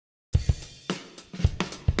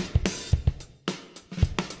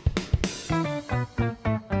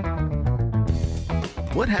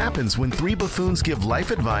What happens when three buffoons give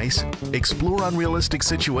life advice, explore unrealistic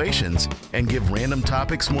situations, and give random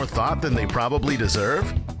topics more thought than they probably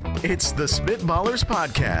deserve? It's the Spitballers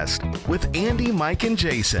Podcast with Andy, Mike, and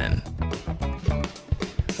Jason.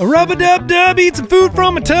 A rub-a-dub-dub, eat some food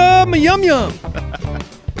from a tub, my yum-yum.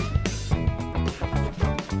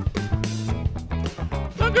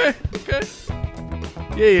 Okay.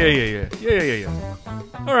 Yeah.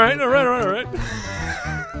 All right.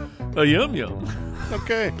 A yum-yum.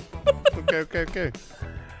 Okay.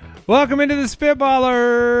 Welcome into the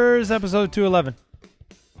Spitballers, episode 211.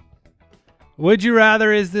 Would you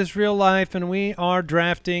rather is this real life, and we are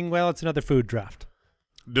drafting, well, it's another food draft.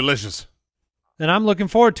 Delicious. And I'm looking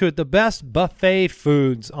forward to it. The best buffet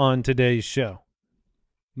foods on today's show.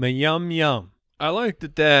 My yum-yum. I like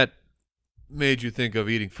that made you think of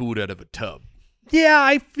eating food out of a tub. Yeah,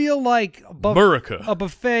 I feel like a America.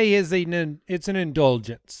 buffet is it's an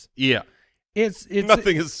indulgence. Yeah. It's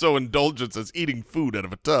Nothing is so indulgent as eating food out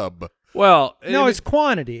of a tub. Well, no, it's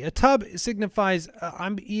quantity. A tub signifies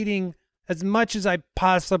I'm eating as much as I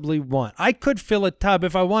possibly want. I could fill a tub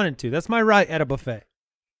if I wanted to. That's my right at a buffet.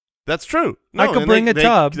 That's true. I could bring a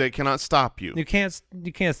tub. They cannot stop you. You can't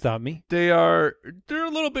stop me. They're a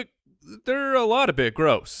lot of bit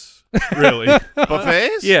gross. Really.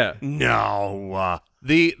 Buffets? Yeah. No.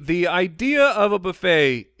 The idea of a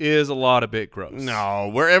buffet is a lot of bit gross. No,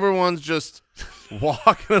 where everyone's just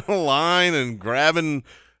walking in a line and grabbing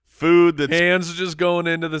food that's Hands just going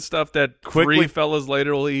into the stuff that three fellas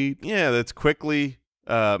later will eat. Yeah, that's quickly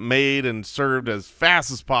made and served as fast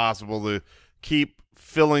as possible to keep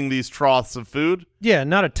filling these troughs of food. Yeah,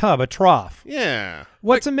 not a tub, a trough. Yeah.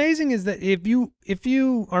 What's amazing is that if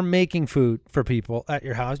you are making food for people at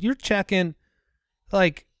your house, you're checking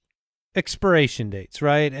like expiration dates,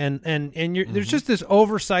 right? And there's just this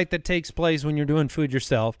oversight that takes place when you're doing food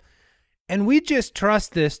yourself. And we just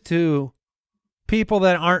trust this to people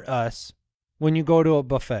that aren't us when you go to a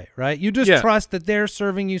buffet, right? You just trust that they're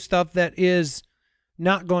serving you stuff that is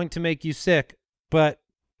not going to make you sick, but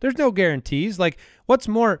there's no guarantees. Like, what's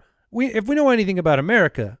more, if we know anything about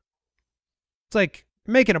America, it's like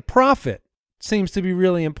making a profit seems to be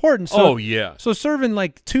really important. So, So serving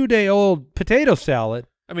like 2-day-old potato salad.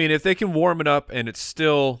 I mean, if they can warm it up and it's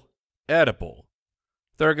still edible,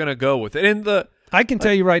 they're going to go with it. And I can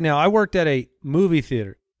tell you right now, I worked at a movie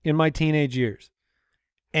theater in my teenage years.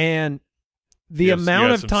 And the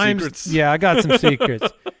amount of times, secrets? Yeah, I got some secrets.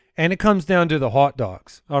 And it comes down to the hot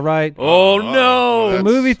dogs, all right? Oh, no. The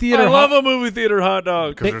movie theater. I love a movie theater hot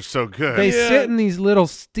dog. Because they're so good. They sit in these little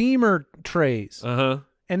steamer trays. Uh-huh.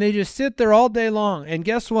 And they just sit there all day long. And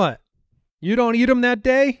guess what? You don't eat them that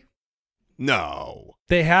day? No.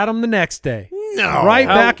 They had them the next day. No. Right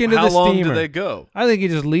back into the steamer. How long did they go? I think you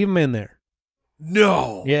just leave them in there.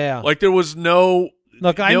 No. Yeah. Like there was no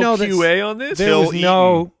I know QA on this? There was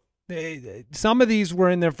no. Some of these were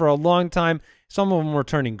in there for a long time. Some of them were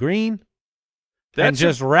turning green. And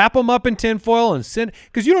just wrap them up in tinfoil and send,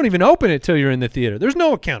 because you don't even open it till you're in the theater. There's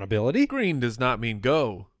no accountability. Green does not mean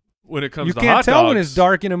go when it comes to hot dogs. You can't tell when it's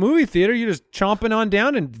dark in a movie theater. You're just chomping on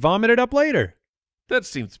down and vomit it up later. That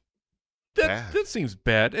seems that seems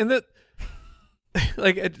bad. And that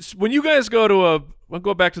like when you guys go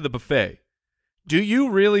back to the buffet, do you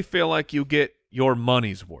really feel like you get your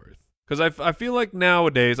money's worth? Because I feel like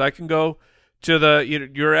nowadays I can go to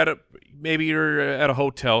you're at a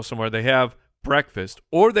hotel somewhere, they have breakfast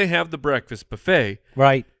or they have the breakfast buffet.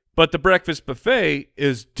 Right. But the breakfast buffet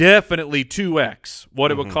is definitely 2x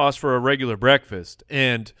what it would cost for a regular breakfast.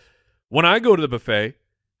 And when I go to the buffet,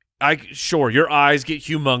 your eyes get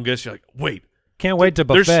humongous. You're like, wait. Can't wait to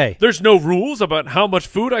buffet. There's no rules about how much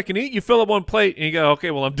food I can eat. You fill up one plate and you go,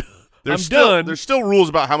 okay, well, I'm done. Done. There's still rules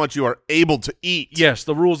about how much you are able to eat. Yes,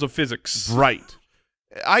 the rules of physics. Right.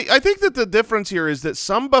 I think that the difference here is that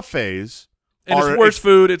some buffets it's worse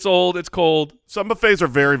food. It's old. It's cold. Some buffets are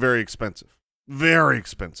very, very expensive. Very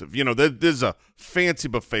expensive. You know, this is a fancy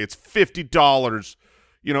buffet. It's $50.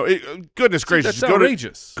 You know, goodness gracious. That's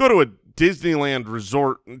outrageous. Go to a Disneyland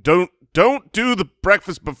resort. Don't do the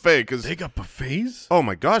breakfast buffet because they got buffets. Oh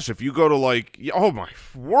my gosh! If you go to oh my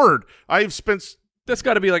word, I've spent. That's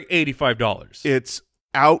got to be like $85. It's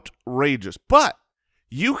outrageous. But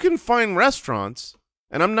you can find restaurants,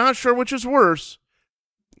 and I'm not sure which is worse.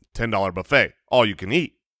 $10 buffet, all you can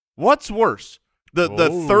eat. What's worse, the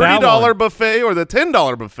 $30 buffet or the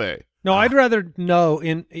 $10 buffet? No, I'd rather know,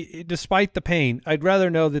 despite the pain, I'd rather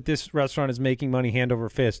know that this restaurant is making money hand over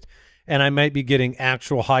fist, and I might be getting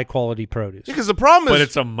actual high-quality produce. Because the problem is... But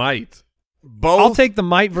it's a might. I'll take the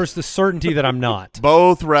might versus the certainty that I'm not.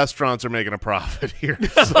 Both restaurants are making a profit here.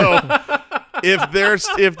 So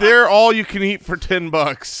if they're all you can eat for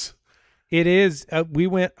 $10. It is. We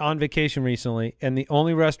went on vacation recently, and the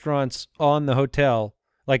only restaurants on the hotel,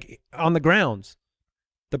 like on the grounds,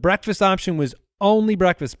 the breakfast option was only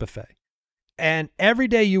breakfast buffet. And every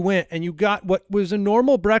day you went and you got what was a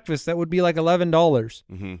normal breakfast that would be like $11,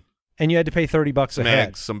 and you had to pay $30 a head.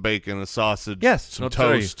 Eggs, some bacon, a sausage, yes, some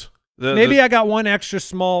toast. Maybe I got one extra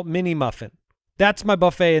small mini muffin. That's my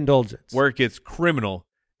buffet indulgence. Where it gets criminal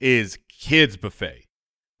is kids buffet,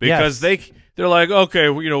 because they're like, okay,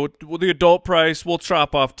 well, you know, the adult price, we'll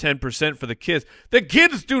chop off 10% for the kids. The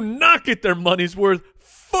kids do not get their money's worth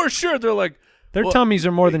for sure. They're like, their tummies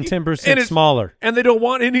are more than 10% smaller, and they don't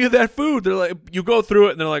want any of that food. They're like, you go through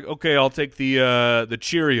it, and they're like, okay, I'll take the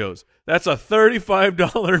Cheerios. That's a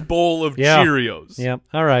 $35 bowl of Cheerios. Yeah.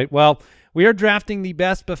 All right. Well, we are drafting the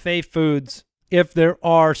best buffet foods, if there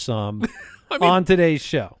are some, on today's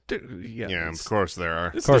show. Yeah, of course there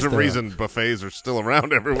are. There's a reason buffets are still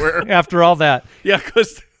around everywhere. After all that. Yeah,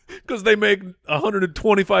 because they make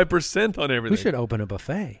 125% on everything. We should open a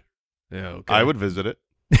buffet. Yeah, okay. I would visit it.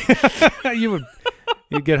 You'd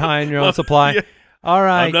get high on your own supply. Yeah. All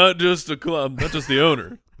right. I'm not just a club, not just the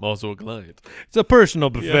owner. I'm also a client. It's a personal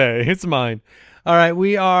buffet. Yeah. It's mine. All right,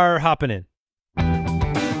 we are hopping in.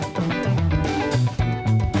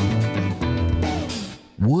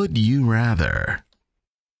 Would you rather?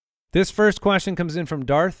 This first question comes in from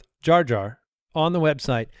Darth Jar Jar on the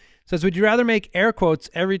website. It says, would you rather make air quotes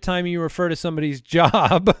every time you refer to somebody's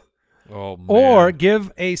job? Oh, man. Or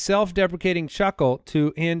give a self-deprecating chuckle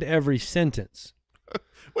to end every sentence?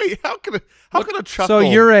 Wait, how can a chuckle? So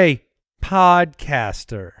you're a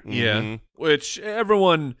podcaster. Yeah, which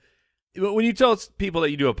everyone, when you tell people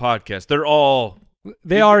that you do a podcast, they're all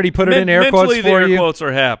they already put it in air quotes mentally, for the you. air quotes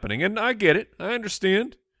are happening, and I get it. I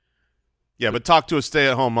understand. Yeah, but talk to a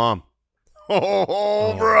stay-at-home mom.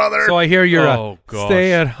 Oh, brother. So I hear you're a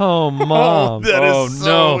stay-at-home mom. That is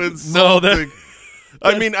so insulting.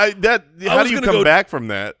 I mean, how do you come back from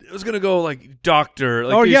that? I was gonna go like doctor.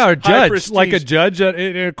 Like a judge, like a judge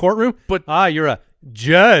in a courtroom. But you're a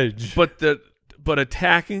judge. But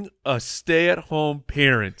attacking a stay-at-home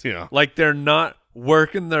parent, yeah, like they're not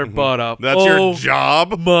working their butt up. That's your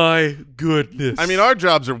job. My goodness. I mean, our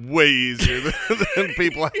jobs are way easier than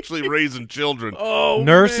people actually raising children. Oh,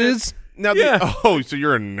 nurses. Man. Now, so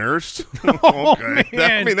you're a nurse? Oh, okay.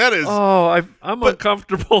 Man. That is. Oh, I'm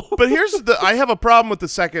uncomfortable. But I have a problem with the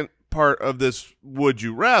second part of this would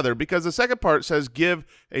you rather, because the second part says give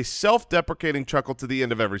a self-deprecating chuckle to the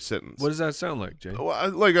end of every sentence. What does that sound like, Jay?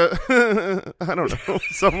 Well, like a, I don't know,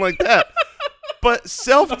 something like that. But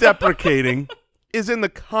self-deprecating is in the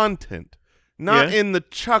content, not in the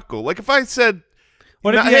chuckle. Like if I said,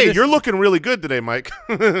 hey, you're looking really good today, Mike.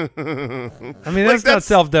 I mean, that's not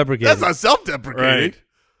self-deprecating. That's not self-deprecating. Right.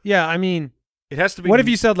 Yeah, I mean, it has to be. What if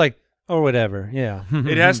you said like, or whatever? Yeah.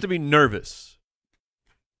 It has to be nervous.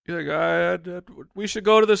 You're like, we should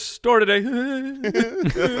go to the store today.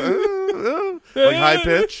 Like high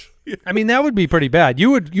pitch. I mean, that would be pretty bad. You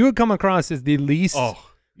would come across as the least. Oh,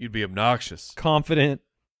 you'd be obnoxious. Confident.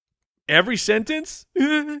 Every sentence.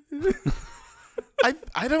 I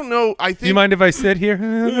don't know. I think. Do you mind if I sit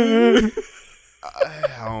here?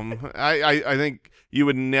 I think you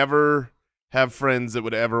would never have friends that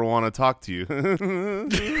would ever want to talk to you.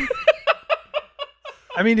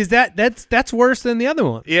 I mean, that's worse than the other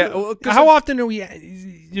one? Yeah. Well, how often are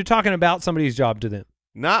you're talking about somebody's job to them?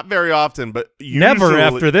 Not very often, but never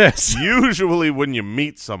after this. Usually when you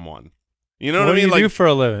meet someone. You know what I mean? What do you do for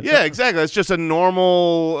a living? Yeah, exactly. It's just a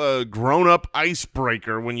normal grown-up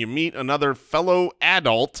icebreaker when you meet another fellow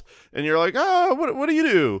adult, and you're like, oh, what do you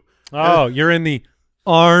do? Oh, you're in the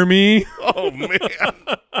Army? Oh, man.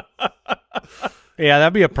 Yeah,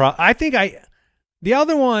 that'd be a problem. I think the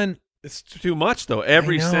other one. It's too much, though.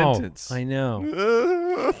 Every sentence. I know.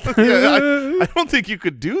 I don't think you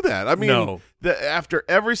could do that. I mean, no. After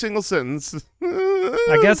every single sentence.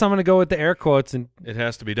 I guess I'm going to go with the air quotes. And it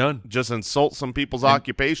has to be done. Just insult some people's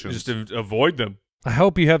occupations. Just avoid them. I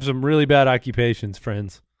hope you have some really bad occupations,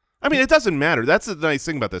 friends. I mean, it doesn't matter. That's the nice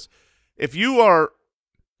thing about this. If you are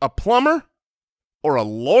a plumber or a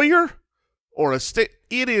lawyer or it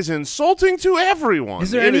is insulting to everyone.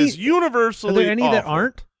 It is universally Are there any awful. that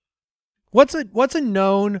aren't? What's a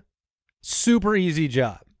known super easy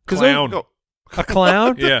job? Clown. A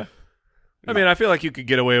clown? Yeah. I mean, I feel like you could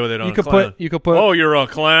get away with it on you a could clown. You could put. Oh, you're a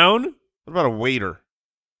clown? What about a waiter?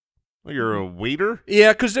 Oh, you're a waiter?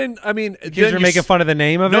 Yeah, because then, I mean. Because you're making fun of the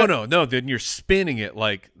name of it? No. Then you're spinning it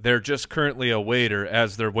like they're just currently a waiter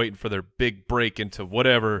as they're waiting for their big break into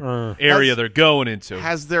whatever area they're going into.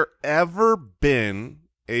 Has there ever been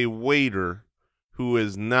a waiter who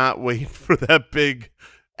is not waiting for that big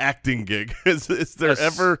acting gig? Is there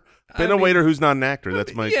ever been a waiter who's not an actor?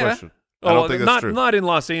 That's my question. I don't think that's true. Not in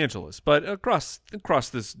Los Angeles, but across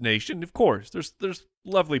this nation, of course. There's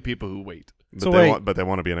lovely people who wait. But they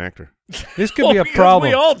want to be an actor. This could be a problem.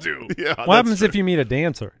 We all do. Yeah. What happens if you meet a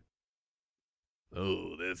dancer?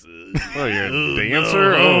 Oh, this is. Oh, you're a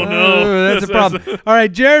dancer? Oh, no. That's a problem. All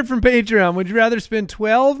right, Jared from Patreon. Would you rather spend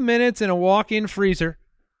 12 minutes in a walk-in freezer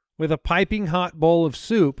with a piping hot bowl of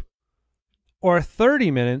soup or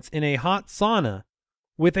 30 minutes in a hot sauna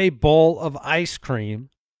with a bowl of ice cream?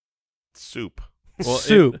 Soup. Well,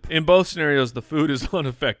 soup. In both scenarios, the food is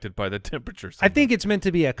unaffected by the temperature. I think it's meant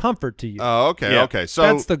to be a comfort to you. Oh, okay, Yeah. okay. So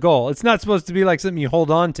that's the goal. It's not supposed to be like something you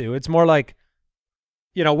hold on to. It's more like,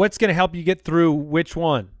 what's going to help you get through which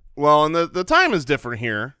one? well, and the time is different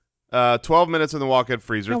here. 12 minutes in the walk-in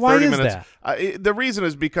freezer. Now, why 30 is minutes. that? The reason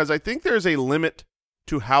is because I think there's a limit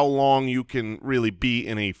to how long you can really be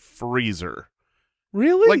in a freezer.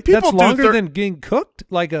 Really? Like, people That's do longer than getting cooked?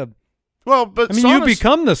 Well, but you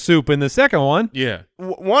become the soup in the second one. Yeah.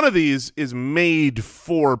 One of these is made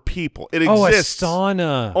for people. It Oh, a exists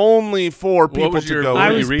sauna. only for people was to your- go what I are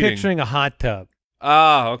in. you was reading? picturing a hot tub.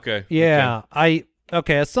 Ah, okay. Yeah, a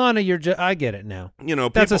sauna. I get it now.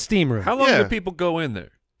 That's people, a steam room. How long Yeah. do people go in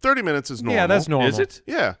there? 30 minutes is normal. Yeah, that's normal. Is it?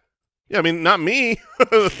 Yeah. Yeah, I mean, not me.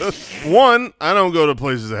 One, I don't go to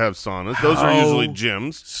places that have saunas. Those are usually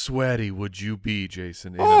gyms. Sweaty would you be,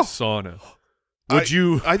 Jason, in Oh. a sauna? Would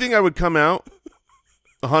you? I think I would come out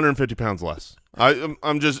 150 pounds less.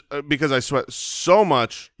 I'm just because I sweat so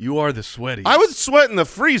much. You are the sweaty. I would sweat in the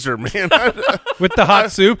freezer, man. With the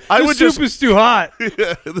hot soup? I the would soup just- is too hot.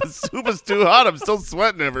 Yeah, the soup is too hot. I'm still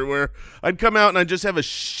sweating everywhere. I'd come out and I'd just have a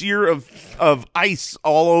sheer of ice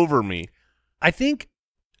all over me. I think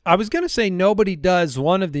I was going to say nobody does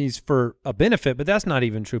one of these for a benefit, but that's not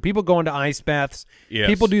even true. People go into ice baths. Yes.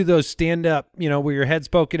 People do those stand-up, where your head's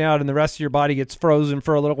poking out and the rest of your body gets frozen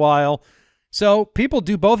for a little while. So people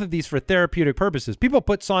do both of these for therapeutic purposes. People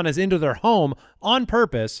put saunas into their home on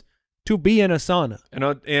purpose to be in a sauna.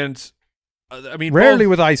 And I mean, Rarely both,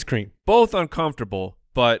 with ice cream. both uncomfortable,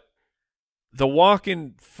 but the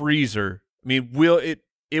walk-in freezer. I mean,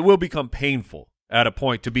 it will become painful at a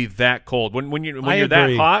point to be that cold when you're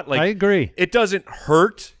that hot. Like, I agree. It doesn't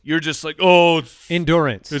hurt. You're just like, oh,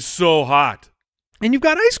 Endurance. it's so hot. And you've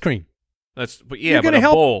got ice cream. But You're but gonna a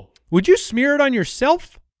help- bowl. Would you smear it on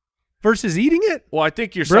yourself versus eating it? Well, I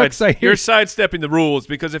think you're Brooks, I hear- you're sidestepping the rules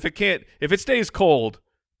because if it stays cold,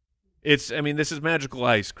 this is magical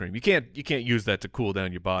ice cream. You can't use that to cool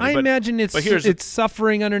down your body. I imagine it's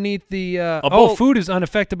suffering underneath the bowl- food is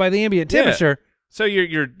unaffected by the ambient Yeah. temperature. So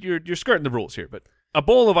you're skirting the rules here, but a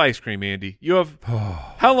bowl of ice cream, Andy. You have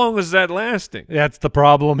how long is that lasting? That's the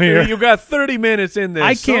problem here. You got 30 minutes in this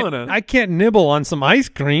sauna. I can't nibble on some ice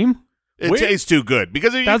cream. It tastes too good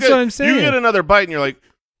because That's what I'm saying. You get another bite and you're like,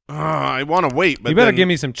 I want to wait. But You better then, give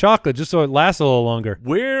me some chocolate just so it lasts a little longer.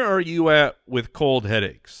 Where are you at with cold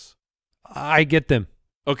headaches? I get them.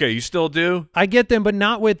 Okay, you still do? I get them, but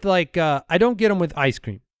not with I don't get them with ice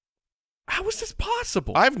cream. How is this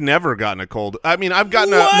possible? I've never gotten a cold. I mean, I've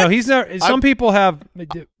gotten No, he's not. Some people have.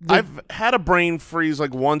 I've had a brain freeze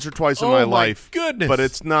like once or twice in Oh my my life. goodness. But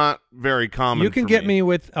it's not very common. You can for get me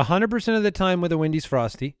with 100% of the time with a Wendy's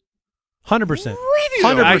Frosty. 100%. Really?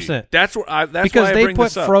 100%. That's why Because I they bring put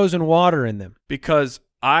this up. frozen water in them. Because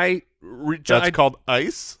That's called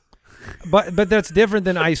ice. But that's different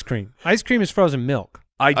than ice cream. Ice cream is frozen milk.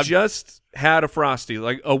 I just had a Frosty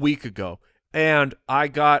like a week ago, and I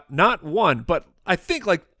got not one, but I think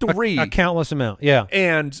like 3. A countless amount. Yeah.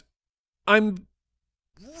 And I'm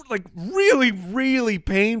like really, really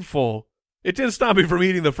painful. It didn't stop me from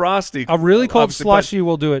eating the Frosty. A really cold obviously, slushy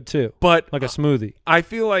will do it too. but Like a smoothie. I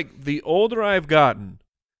feel like the older I've gotten,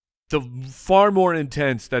 the far more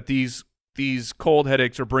intense that these cold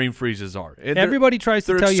headaches or brain freezes are. And Everybody tries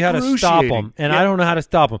to they're tell you how to stop excruciating. them, and Yeah. I don't know how to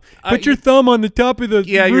stop them. Put I- your thumb on the top of the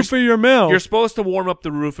roof of your mouth. You're supposed to warm up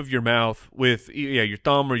the roof of your mouth with your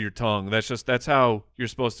thumb or your tongue. That's how you're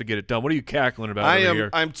supposed to get it done. What are you cackling about over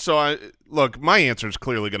here? Look, my answer is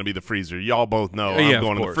clearly going to be the freezer. Y'all both know Yeah, I'm of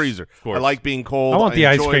going to the course. freezer. Of course. I like being cold. I want the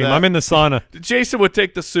ice enjoy cream. that. I'm in the sauna. Jason would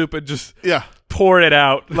take the soup and just Yeah. pour it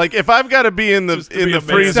out. Like if I've got to be in the Just to be a man.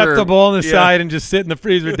 freezer, Set the bowl on the Yeah. side and just sit in the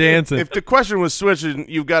freezer dancing. if the question was switching,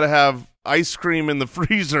 you've got to have ice cream in the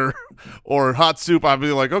freezer or hot soup. I'd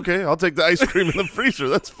be like, okay, I'll take the ice cream in the freezer.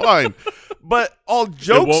 That's fine. But all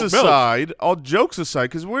jokes won't melt. aside,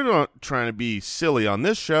 because we're not trying to be silly on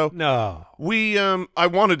this show. No. I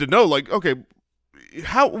wanted to know, like, okay,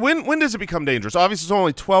 when does it become dangerous? Obviously, it's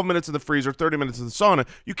only 12 minutes in the freezer, 30 minutes in the sauna.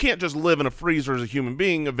 You can't just live in a freezer as a human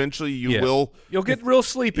being. Eventually, you'll get real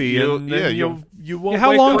sleepy. You won't.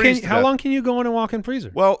 How long can you go in a walk-in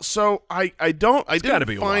freezer? Well, so I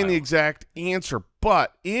didn't find the exact answer,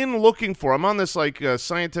 but in looking for, I'm on this like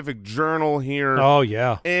scientific journal here. Oh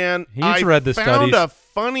yeah, and he's read the found studies. a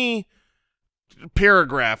funny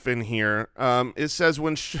paragraph in here. It says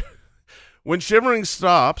when shivering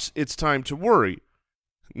stops, it's time to worry.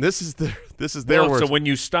 This is their words. So when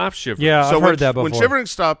you stop shivering, I've heard that before. When shivering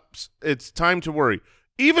stops, it's time to worry.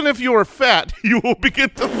 Even if you are fat, you will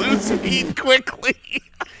begin to lose heat quickly.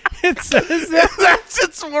 It says that. That's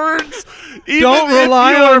its words. Don't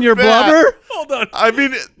rely on your blubber. Hold on. I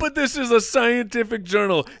mean, but this is a scientific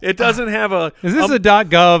journal. It doesn't have a. Is this a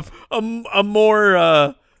 .gov? A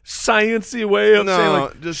more science-y way of saying,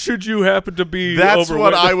 like, should you happen to be that's overweight?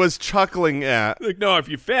 what I was chuckling at. Like, no, if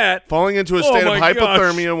you're fat. Falling into a state of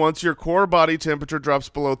hypothermia gosh. once your core body temperature drops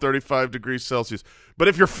below 35 degrees Celsius. But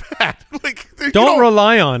if you're fat, like, don't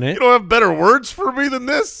rely on it. You don't have better words for me than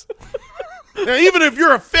this? Now, even if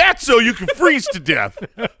you're a fatso, you can freeze to death.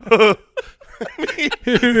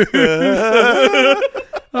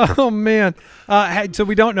 Oh, man. So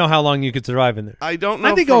we don't know how long you could survive in there. I don't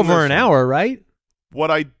know. I think over an hour, right? What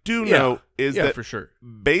I do know is that for sure,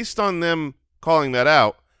 based on them calling that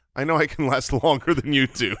out, I know I can last longer than you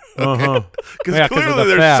two. Okay? Because clearly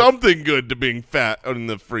there's something good to being fat in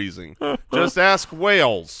the freezing. Just ask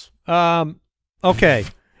whales. Okay.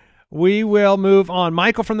 We will move on.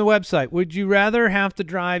 Michael from the website. Would you rather have to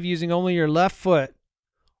drive using only your left foot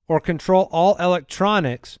or control all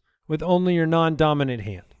electronics with only your non-dominant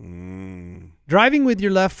hand? Driving with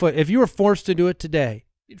your left foot, if you were forced to do it today,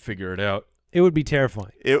 you'd figure it out. It would be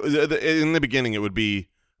terrifying. In the beginning, it would be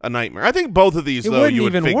a nightmare. I think both of these, though, you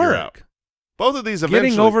would figure out. Both of these eventually.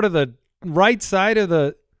 Getting over to the right side of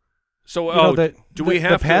the do we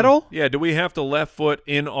have the pedal? Yeah, do we have to left foot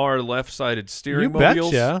in our left-sided steering You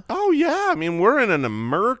mobiles? betcha. Oh, yeah. I mean, we're in an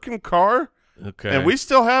American car, and we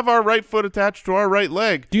still have our right foot attached to our right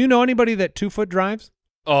leg. Do you know anybody that 2-foot drives?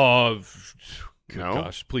 Oh, no.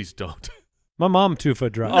 Gosh, please don't. My mom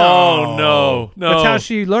 2-foot drives. Oh, no. That's how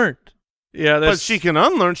she learned. Yeah, but she can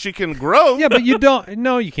unlearn. She can grow. Yeah, but you don't.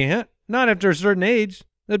 No, you can't. Not after a certain age.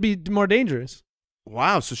 That'd be more dangerous.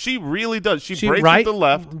 Wow, so she really does. She brakes with the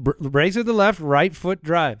left. Brakes with the left, right foot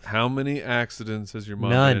drive. How many accidents has your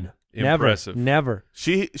mom None. been? Impressive. Never.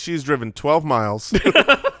 She's driven 12 miles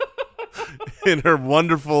in her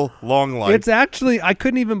wonderful long life. It's actually, I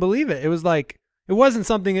couldn't even believe it. It was like, it wasn't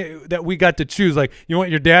something that we got to choose. Like, you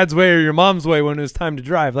want your dad's way or your mom's way when it was time to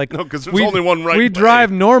drive. Like, no, because there's only one right way. We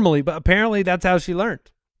drive normally, but apparently that's how she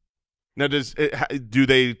learned. Now, do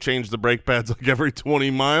they change the brake pads like every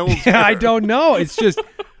 20 miles? Yeah, I don't know. It's just,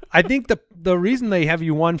 I think the reason they have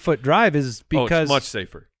you 1-foot drive is because it's much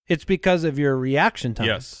safer. It's because of your reaction time.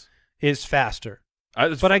 Yes, is faster.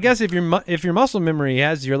 But I guess if your muscle memory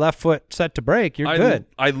has your left foot set to brake, you're good.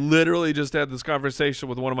 I literally just had this conversation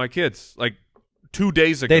with one of my kids like 2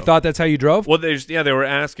 days ago. They thought that's how you drove? Well, they were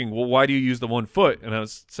asking, well, why do you use the 1 foot? And I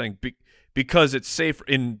was saying because it's safer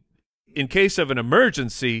in case of an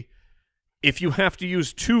emergency. If you have to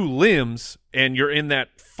use 2 limbs and you're in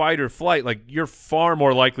that fight or flight, like you're far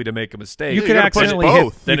more likely to make a mistake. You could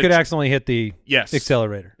accidentally hit the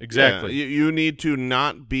accelerator. Exactly. Yeah, you need to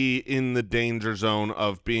not be in the danger zone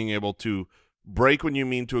of being able to brake when you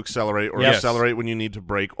mean to accelerate or accelerate when you need to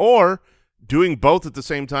brake, or doing both at the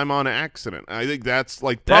same time on accident. I think that's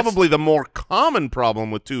probably the more common problem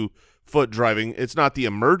with 2-foot driving. It's not the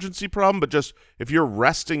emergency problem, but just if you're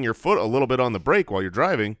resting your foot a little bit on the brake while you're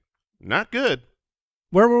driving, not good.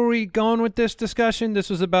 Where were we going with this discussion? This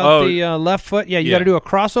was about the left foot. Yeah, you got to do a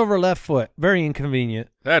crossover left foot. Very inconvenient.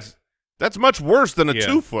 That's much worse than a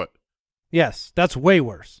 2-foot. Yes, that's way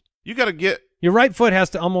worse. You got to get your right foot has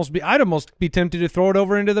to almost be. I'd almost be tempted to throw it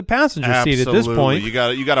over into the passenger seat at this point. You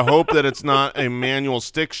got to hope that it's not a manual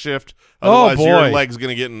stick shift. Otherwise, your leg's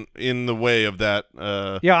going to get in the way of that.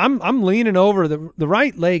 Yeah, I'm leaning over. The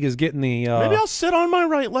right leg is getting the. Maybe I'll sit on my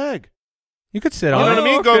right leg. You could sit on it. You know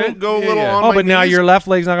what I mean? Go a little on my but now knees. your left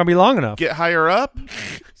leg's not going to be long enough. Get higher up.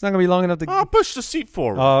 It's not going to be long enough to. I'll push the seat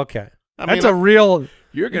forward. Oh, okay. That's a real.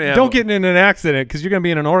 You're gonna don't get in an accident because you're going to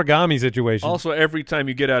be in an origami situation. Also, every time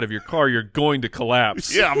you get out of your car, you're going to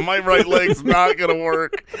collapse. Yeah, my right leg's not going to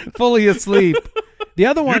work. Fully asleep. The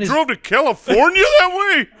other one is. You drove to California that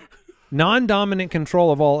way? Non-dominant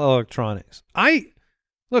control of all electronics.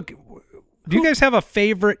 Look. Do you guys have a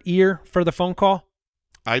favorite ear for the phone call?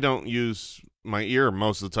 I don't use my ear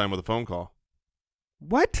most of the time with a phone call.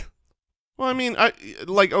 What? Well, I mean,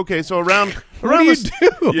 okay, so around What do you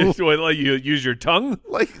You, do? what, like you use your tongue?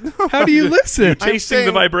 How do you listen? Tasting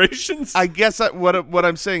the vibrations? I guess what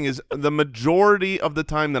I'm saying is the majority of the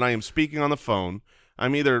time that I am speaking on the phone,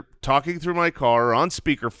 I'm either talking through my car or on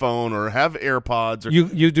speakerphone or have AirPods. Or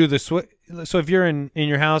You do the switch. So if you're in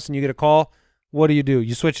your house and you get a call, what do?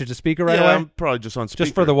 You switch it to speaker right away? I'm probably just on speaker.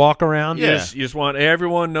 Just for the walk around? Yeah. You just want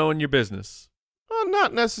everyone knowing your business.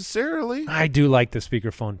 Not necessarily. I do like the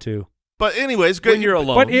speakerphone too. But anyways, good. When you're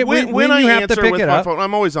alone. But when I you have answer to pick with it my up, phone,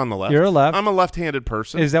 I'm always on the left. You're a left. I'm a left-handed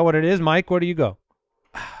person. Is that what it is, Mike? Where do you go?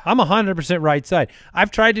 I'm 100% right side.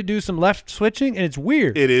 I've tried to do some left switching, and it's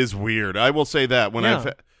weird. It is weird. I will say that when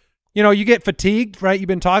you get fatigued, right? You've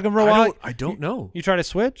been talking for a while. I don't know. You try to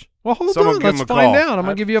switch? Well, hold Someone on. give Let's him a find call. out. I'm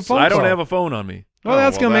going to give you a phone I don't call. have a phone on me. Well,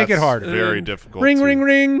 that's going to make it harder. Very difficult. Ring, too. ring,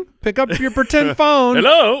 ring. Pick up your pretend phone.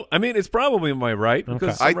 Hello? I mean, it's probably my right. Okay.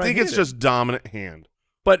 Because I I'm think it's right-handed. just dominant hand.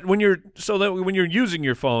 But when you're using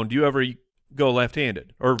your phone, do you ever go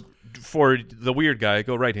left-handed? Or for the weird guy,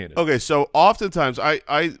 go right-handed? Okay, so oftentimes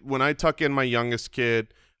when I tuck in my youngest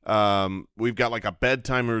kid, we've got like a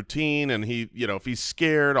bedtime routine, and he, if he's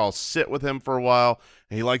scared, I'll sit with him for a while.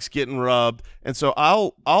 And he likes getting rubbed, and so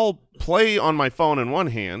I'll play on my phone in one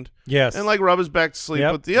hand, Yes. and like rub his back to sleep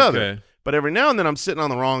Yep. with the other. Okay. But every now and then I'm sitting on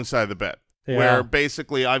the wrong side of the bed, Yeah. where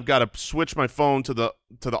basically I've got to switch my phone to the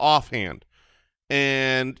offhand.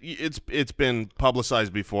 And it's been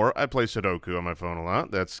publicized before. I play Sudoku on my phone a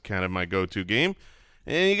lot. That's kind of my go-to game.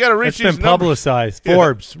 And you got to reach It's these been numbers. publicized. Yeah.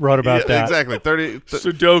 Forbes wrote about that. Exactly. 30,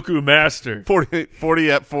 Sudoku master.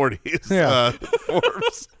 40 at 40 is Yeah.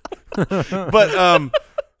 Forbes. But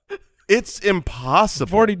it's impossible.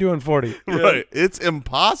 40 doing 40. Right. It's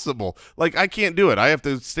impossible. Like, I can't do it. I have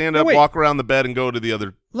to stand up, Wait. walk around the bed, and go to the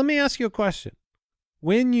other. Let me ask you a question.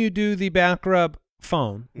 When you do the back rub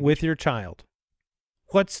phone with your child,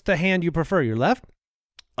 what's the hand you prefer? Your left?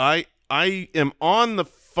 I am on the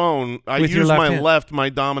phone. I With your use left my hand. left, my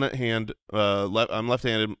dominant hand. I'm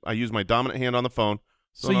left-handed. I use my dominant hand on the phone.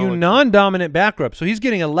 So you non-dominant back rub. So he's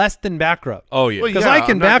getting a less than back rub. Oh, yeah. Well, Because yeah, I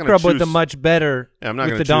can I'm not back gonna rub with the choose- much better I'm not with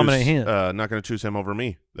gonna the dominant hand. Not going to choose him over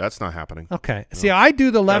me. That's not happening. Okay. See, I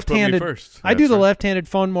do the Gotta put me left-handed. first. I do That's the right. left-handed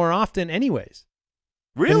phone more often, anyways.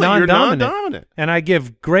 Really, you're non-dominant. non-dominant. And I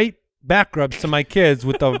give great back rubs to my kids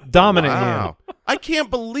with the dominant hand. Wow. I can't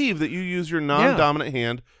believe that you use your non-dominant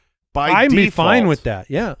hand by I'd default. be fine with that.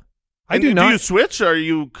 Yeah. I And do not. Do you switch? Or are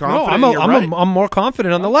you No, confident? in your right? I'm more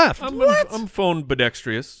confident on the left. I'm phone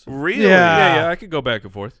ambidextrous. Really? Yeah. Yeah, I could go back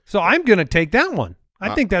and forth. So I'm going to take that one.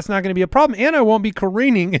 I think that's not going to be a problem, and I won't be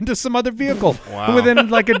careening into some other vehicle Wow. within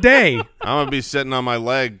like a day. I'm going to be sitting on my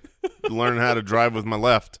leg learning how to drive with my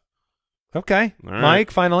left. Okay. All right.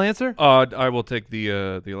 Mike, final answer? I will take the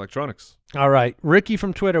electronics. All right. Ricky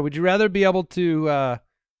from Twitter, would you rather be able to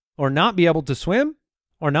or not be able to swim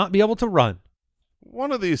or not be able to run?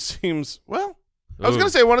 One of these seems, well, I was Ooh.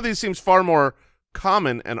 going to say one of these seems far more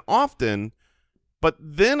common and often, but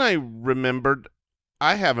then I remembered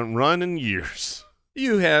I haven't run in years.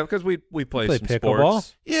 You have, because we play some pickleball.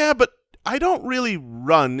 sports. Yeah, but I don't really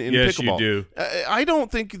run in Yes, pickleball. you do. I don't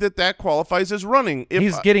think that qualifies as running. If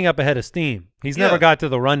He's getting up ahead of steam. He's Yeah. never got to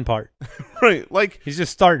the run part. right, like He's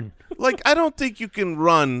just starting. I don't think you can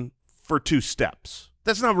run for 2 steps.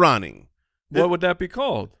 That's not running. What would that be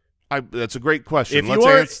called? That's a great question. If Let's you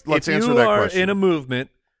answer if you that are question. in a movement,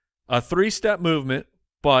 a 3-step movement,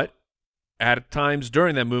 but at times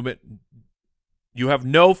during that movement, you have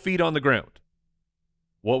no feet on the ground.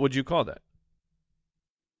 What would you call that?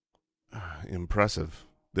 Impressive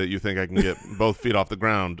that you think I can get both feet off the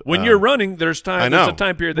ground. When you're running, there's I There's know. a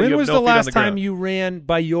time period that When you have was no the feet on last the time ground. you ran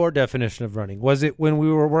by your definition of running? Was it when we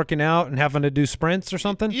were working out and having to do sprints or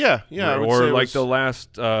something? Yeah. I would say or it like was- the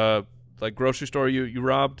last grocery store you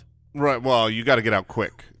robbed. right. Well, you got to get out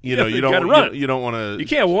quick. You Yeah, know, you gotta run. You don't want to. You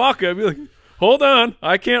can't walk. I'd be like, hold on,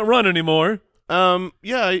 I can't run anymore.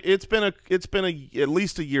 Yeah, it's been at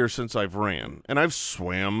least a year since I've ran, and I've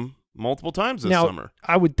swam multiple times this now, summer.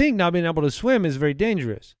 I would think not being able to swim is very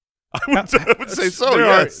dangerous. I would say so. There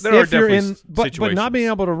Yes. are If you're definitely in, but situations. not being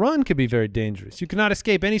able to run could be very dangerous. You cannot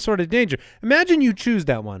escape any sort of danger. Imagine you choose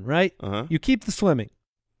that one, right? Uh-huh. You keep the swimming,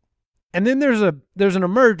 and then there's an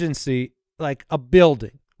emergency, like a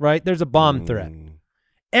building, right? There's a bomb threat.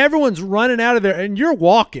 Everyone's running out of there, and you're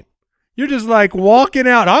walking. You're just like walking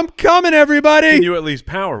out. I'm coming, everybody. Can you at least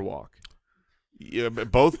power walk? Yeah,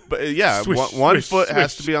 both. Yeah, Swish, one swish, foot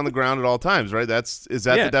has swish. to be on the ground at all times, right? Is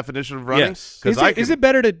that Yeah. the definition of running? Yes. Is it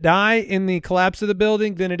better to die in the collapse of the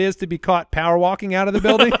building than it is to be caught power walking out of the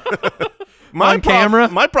building? on camera.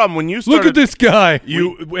 My problem when you started, Look at this guy.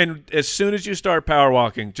 And as soon as you start power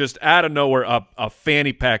walking, just out of nowhere, a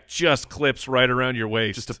fanny pack just clips right around your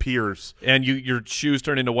waist, just appears, and your shoes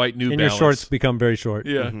turn into white New Balance. And your shorts become very short.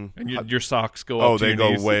 Yeah, and your socks go up. Oh, to they your go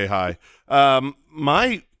knees. way high.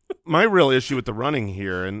 My real issue with the running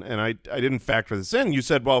here, and I didn't factor this in. You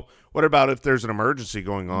said, well, what about if there's an emergency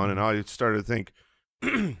going on? And I started to think,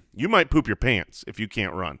 you might poop your pants if you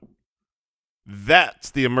can't run.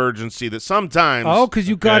 That's the emergency that sometimes. Oh, because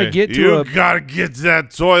you got to get to you got to get to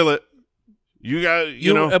that toilet. You got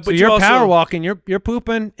you know. But so you you're also, power walking. You're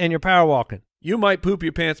pooping and you're power walking. You might poop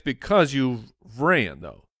your pants because you ran,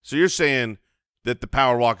 though. So you're saying that the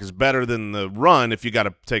power walk is better than the run if you got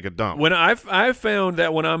to take a dump. When I've found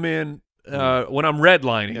that when I'm when I'm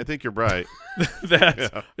redlining, I think you're right.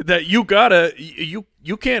 that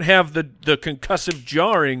you can't have the concussive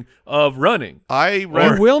jarring of running. You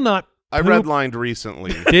will not. I redlined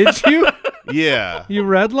recently. Did you? Yeah. You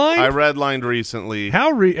redlined? I redlined recently.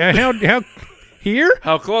 How here?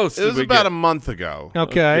 How close? It was about a month ago.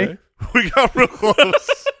 Okay. We got real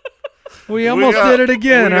close. We almost did it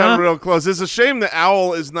again, we huh? got real close. It's a shame that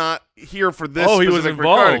Owl is not here for this. Oh, he was specific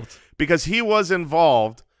involved. recording, because he was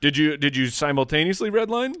involved. Did you simultaneously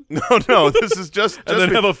redline? No. This is just And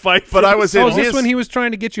then have a fight. But I was in Is his. this when he was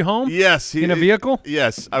trying to get you home? Yes, In a vehicle?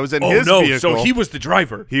 Yes, I was in Oh his no! vehicle. So he was the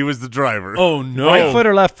driver. He was the driver. Oh no! Right foot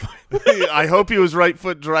or left foot? I hope he was right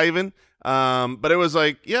foot driving. But it was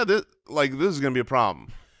like, yeah, this is gonna be a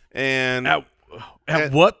problem. And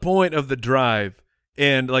at what point of the drive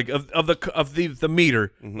and like of the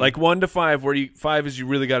meter, like 1 to 5, where 5 is you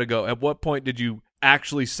really got to go. At what point did you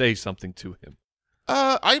actually say something to him?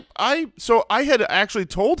 So I had actually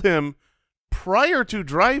told him prior to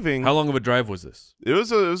driving. How long of a drive was this? It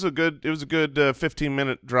was a good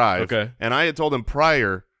 15-minute drive. Okay. And I had told him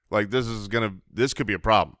prior, like, this could be a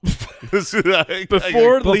problem. Before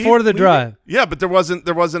the drive. Yeah, but there wasn't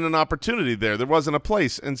an opportunity there. There wasn't a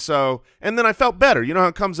place. And then I felt better. You know how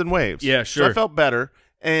it comes in waves. Yeah, sure. So I felt better.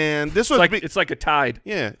 And this was It's like a tide.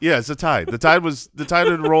 Yeah, it's a tide. The tide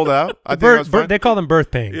had rolled out. I think I was fine. They call them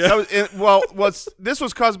birth pains. Yeah. This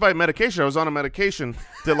was caused by medication. I was on a medication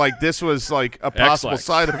that this was like a possible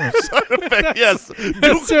side effect. Yes,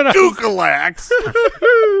 Dukalax.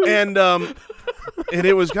 And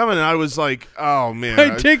it was coming, and I was like, oh man,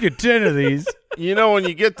 I take a 10 of these. You know when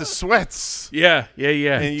you get the sweats. Yeah.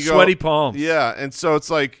 And you sweaty palms. Yeah, and so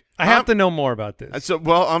it's like I have to know more about this. And so,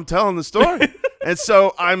 well, I'm telling the story, and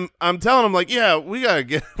so I'm telling him, like, yeah, we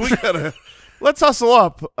gotta let's hustle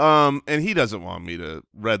up. And he doesn't want me to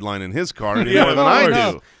redline in his car any more than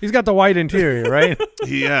I do. He's got the white interior, right?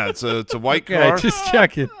 Yeah, it's a white car. Just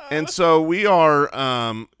checking. And so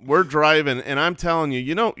we're driving, and I'm telling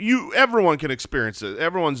you, everyone can experience it.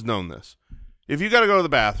 Everyone's known this. If you got to go to the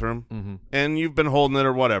bathroom and you've been holding it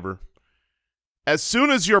or whatever, as soon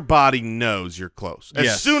as your body knows you're close,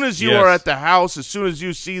 as soon as you are at the house, as soon as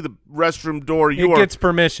you see the restroom door, it gets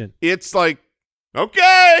permission. It's like,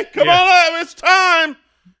 okay, come on up, it's time.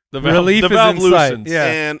 The valve loosens. Yeah.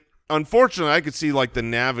 And unfortunately, I could see like the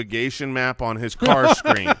navigation map on his car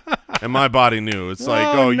screen, and my body knew. It's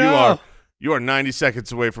like, no. you are 90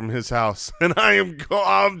 seconds away from his house, and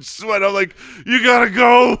I'm sweating. I'm like, you gotta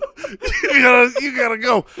go, you gotta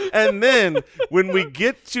go. And then when we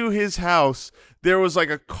get to his house, there was like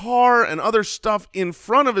a car and other stuff in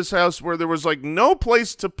front of his house where there was like no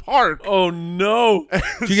place to park. Oh no!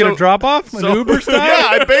 Did you get a drop off? An Uber style? Yeah,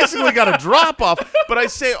 I basically got a drop off. But I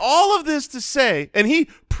say all of this to say, and he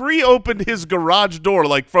pre-opened his garage door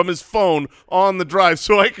like from his phone on the drive,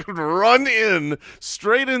 so I could run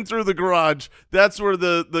straight in through the garage. That's where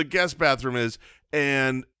the guest bathroom is.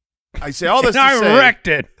 And I say all this to say, I wrecked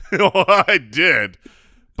it. Oh, I did.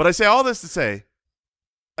 But I say all this to say,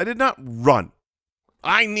 I did not run.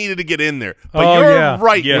 I needed to get in there. But you're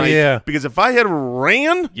right, Mike, because if I had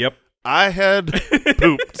ran, I had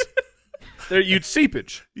pooped. You'd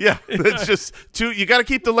seepage. Yeah, it's just you got to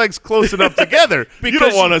keep the legs close enough together. Because you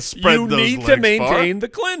don't want to spread those legs. You need to maintain the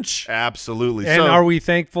clinch. Absolutely. And are we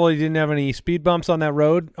thankful you didn't have any speed bumps on that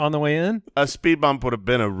road on the way in? A speed bump would have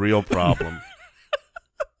been a real problem.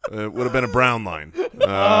 It would have been a brown line instead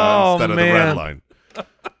of the red line.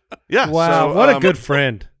 Yeah. Wow, so, what a good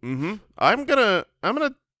friend. I'm gonna.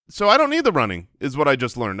 So I don't need the running, is what I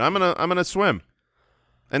just learned. I'm gonna swim,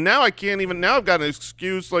 and now I can't even. Now I've got an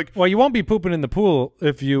excuse like. Well, you won't be pooping in the pool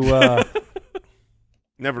if you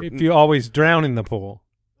never. If you always drown in the pool.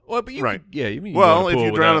 Well, but you right. You mean well, if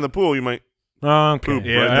you drown in the pool, you might. Okay. Poop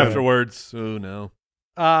yeah. right Afterwards. Oh no.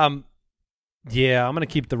 Yeah, I'm gonna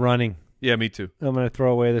keep the running. Yeah, me too. I'm going to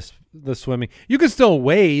throw away the swimming. You can still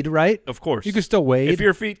wade, right? Of course. You can still wade. If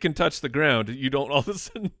your feet can touch the ground, you don't all of a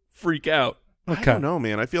sudden freak out. Okay. I don't know,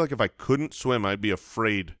 man. I feel like if I couldn't swim, I'd be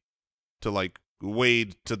afraid to like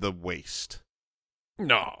wade to the waist.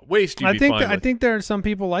 No, waist you'd be fine with. I think there are some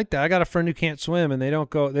people like that. I got a friend who can't swim, and they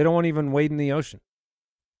don't want to even wade in the ocean.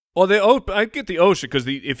 Well, I get the ocean because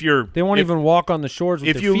They won't even walk on the shores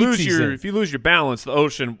with if their you feetsies in. if you lose your balance, the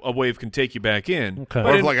ocean a wave can take you back in. Okay.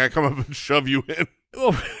 Or if like I come up and shove you in.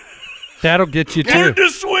 That'll get you too. Learn to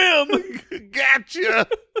swim. Gotcha.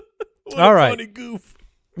 What All a right. funny goof.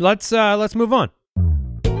 Let's move on.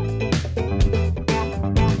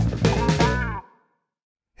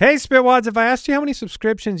 Hey, Spitwads, if I asked you how many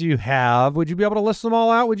subscriptions you have, would you be able to list them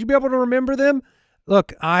all out? Would you be able to remember them?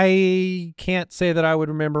 Look, I can't say that I would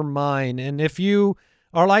remember mine. And if you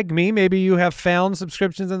are like me, maybe you have found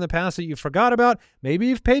subscriptions in the past that you forgot about. Maybe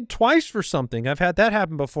you've paid twice for something. I've had that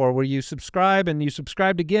happen before where you subscribe and you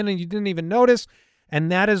subscribed again and you didn't even notice.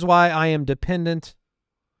 And that is why I am dependent.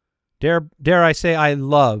 Dare I say I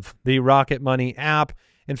love the Rocket Money app.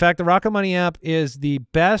 In fact, the Rocket Money app is the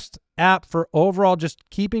best app for overall just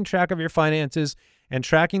keeping track of your finances and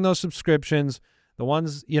tracking those subscriptions. The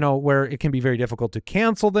ones, where it can be very difficult to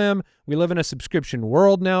cancel them. We live in a subscription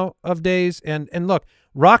world now of days. And look,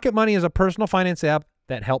 Rocket Money is a personal finance app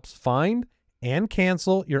that helps find and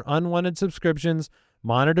cancel your unwanted subscriptions,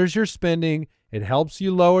 monitors your spending. It helps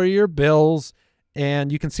you lower your bills,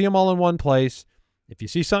 and you can see them all in one place. If you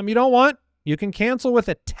see something you don't want, you can cancel with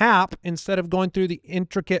a tap instead of going through the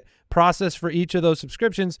intricate process for each of those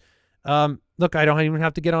subscriptions. Look, I don't even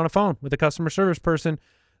have to get on a phone with a customer service person.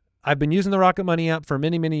 I've been using the Rocket Money app for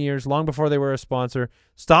many, many years, long before they were a sponsor.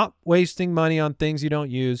 Stop wasting money on things you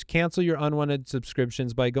don't use. Cancel your unwanted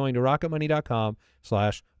subscriptions by going to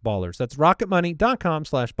rocketmoney.com/ballers. That's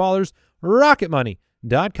rocketmoney.com/ballers,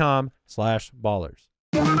 rocketmoney.com/ballers.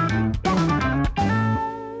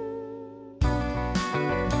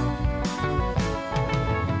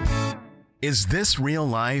 Is this real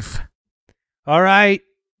life? All right.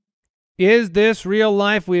 Is this real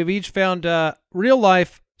life? We have each found real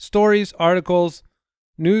life stories, articles,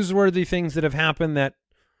 newsworthy things that have happened that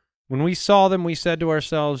when we saw them, we said to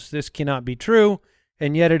ourselves, this cannot be true,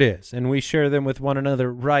 and yet it is. And we share them with one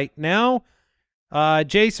another right now.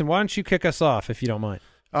 Jason, why don't you kick us off, if you don't mind?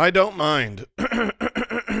 I don't mind.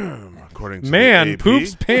 According to Man the AP,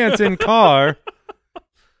 poops pants in car.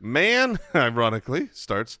 Man, ironically,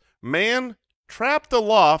 starts, man trapped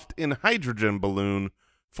aloft in hydrogen balloon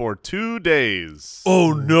for 2 days.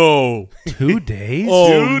 Oh, no. 2 days?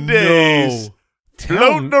 Oh, 2 days. no.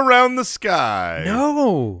 Floating around the sky.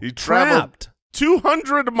 No. He traveled Trapped.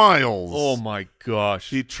 200 miles. Oh, my gosh.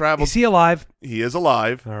 He traveled. Is he alive? He is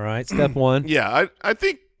alive. All right, step one. Yeah, I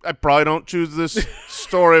think I probably don't choose this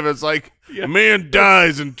story if it's like a man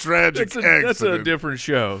dies in tragic accident. That's a different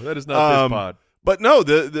show. That is not this pod. But no,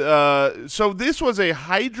 so this was a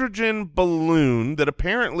hydrogen balloon that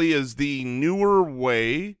apparently is the newer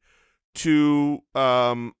way to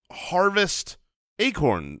harvest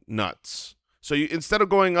acorn nuts. So instead of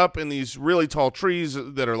going up in these really tall trees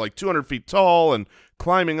that are like 200 feet tall and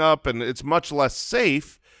climbing up, and it's much less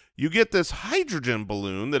safe, you get this hydrogen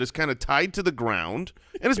balloon that is kind of tied to the ground,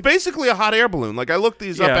 and it's basically a hot air balloon. Like I looked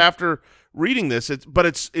these up after reading this, but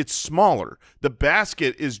it's smaller. The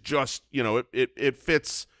basket is just, it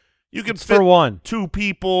fits. You can fit for one. 2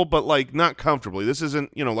 people, but like not comfortably. This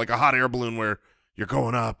isn't, like a hot air balloon where you're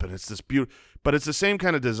going up and it's this beautiful, but it's the same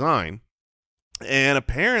kind of design. And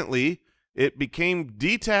apparently it became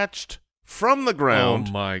detached from the ground.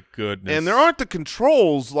 Oh my goodness. And there aren't the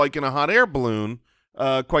controls like in a hot air balloon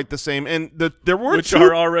quite the same. And there were Which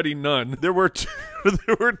are already none. There were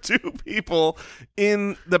there were 2 people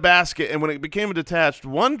in the basket, and when it became detached,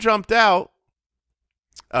 one jumped out.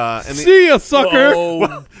 And See ya,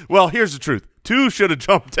 sucker. Well, here's the truth. 2 should have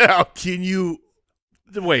jumped out. Can you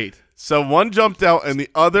wait? So one jumped out, and the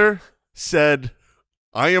other said,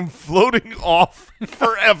 I am floating off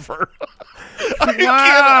forever.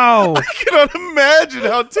 Wow. I cannot imagine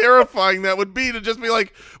how terrifying that would be to just be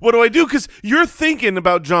like, what do I do? Because you're thinking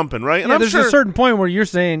about jumping, right? And Yeah, I'm there's sure, a certain point where you're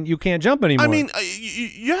saying you can't jump anymore. I mean,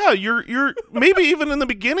 yeah, you're maybe even in the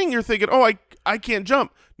beginning you're thinking, oh, I can't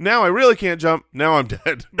jump. Now I really can't jump. Now I'm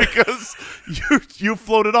dead because you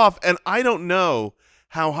floated off, and I don't know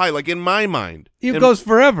how high. Like in my mind, it goes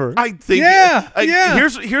forever. I think. Yeah.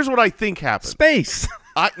 Here's what I think happened. Space.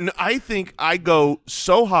 I think I go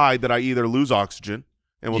so high that I either lose oxygen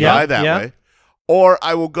and will die that way, or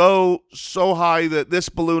I will go so high that this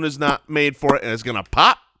balloon is not made for it and it's gonna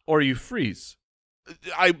pop, or you freeze.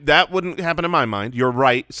 that wouldn't happen in my mind. You're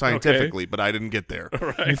right scientifically, but I didn't get there.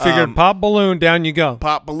 Right. You figured pop balloon, down you go.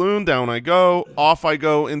 Pop balloon, down I go. Off I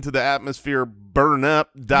go into the atmosphere, burn up,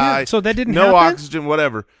 die. Yeah, so that didn't no happen? oxygen,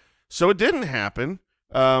 whatever. So it didn't happen.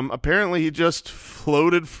 Apparently, he just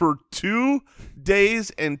floated for 2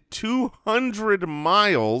 days and 200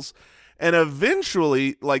 miles, and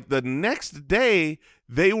eventually, like the next day,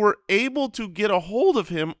 they were able to get a hold of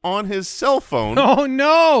him on his cell phone. Oh,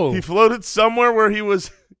 no. He floated somewhere where he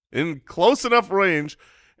was in close enough range,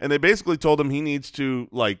 and they basically told him he needs to,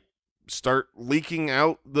 like, start leaking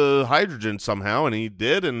out the hydrogen somehow, and he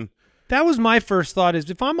did, and That was my first thought is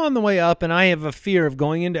if I'm on the way up and I have a fear of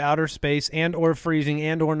going into outer space and or freezing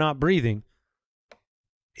and or not breathing,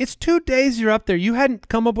 it's 2 days you're up there. You hadn't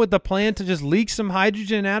come up with a plan to just leak some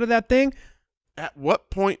hydrogen out of that thing? at what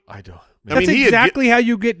point I don't. That's exactly how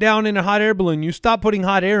you get down in a hot air balloon. You stop putting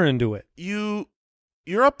hot air into it.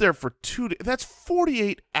 you're up there for 2 days. That's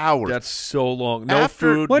 48 hours. That's so long. No After-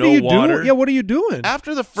 food, What no are you water. doing? Yeah, what are you doing?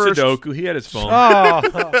 after the first Sudoku. He had his phone.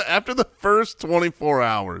 Oh. after the first 24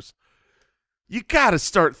 hours. You got to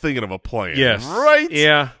start thinking of a plan. Yes. Right?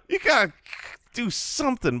 Yeah. You got to do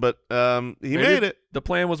something, but he Maybe made it. The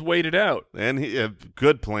plan was waited out. And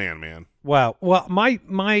good plan, man. Wow. Well, my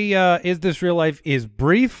Is This Real Life is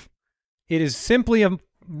brief. It is simply a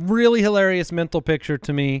really hilarious mental picture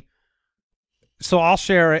to me. So I'll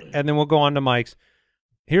share it, and then we'll go on to Mike's.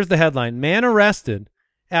 Here's the headline. Man arrested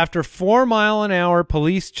after 4-mile-an-hour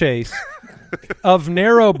police chase of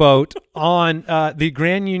narrowboat on the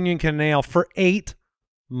Grand Union Canal for 8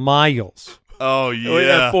 miles. Oh, Wait,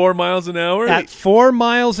 at 4 miles an hour? At 4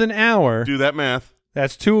 miles an hour. Do that math.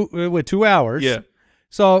 That's with 2 hours. Yeah.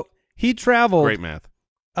 So he traveled. Great math.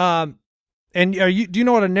 And do you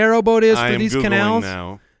know what a narrowboat is I for am these Googling canals?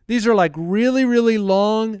 now. These are like really, really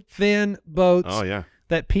long, thin boats. Oh, yeah.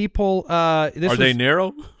 That people. Are they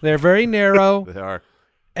narrow? They're very narrow. They are.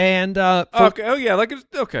 And Okay. Oh, yeah. Like a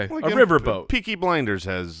Like a in riverboat. Peaky Blinders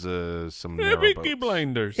has some narrow Peaky boats.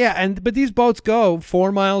 Blinders. yeah, but these boats go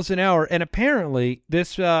 4 miles an hour, and apparently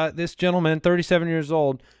this gentleman, 37 years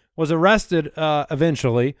old, was arrested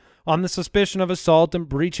eventually on the suspicion of assault and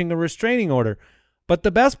breaching a restraining order. But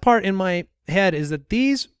the best part in my head is that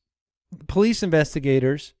these police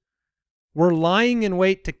investigators were lying in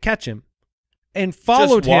wait to catch him and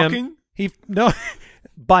followed Just walking? him.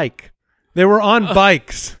 Bike. They were on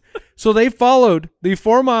bikes. So they followed the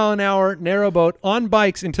 4-mile-an-hour narrowboat on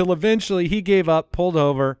bikes until eventually he gave up, pulled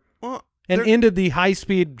over, Well, and they're- ended the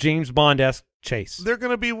high-speed James Bond-esque chase. They're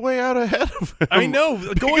going to be way out ahead of him. I know.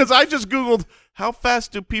 Because I just Googled how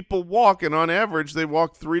fast do people walk, and on average they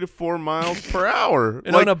walk 3 to 4 miles per hour.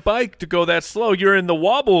 And on a bike to go that slow, you're in the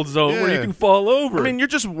wobble zone where you Yeah. can fall over. I mean, you're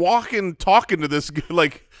just walking, talking to this guy,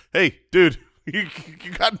 like, hey, dude, you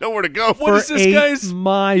got nowhere to go. What is this 8 guy's-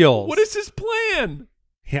 miles. what is his plan?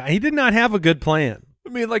 Yeah, he did not have a good plan. I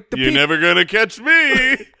mean, like You're never going to catch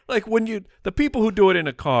me. like when the people who do it in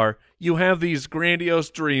a car, you have these grandiose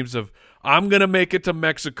dreams of I'm gonna make it to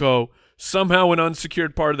Mexico, somehow an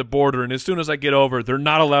unsecured part of the border, and as soon as I get over, they're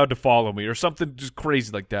not allowed to follow me or something just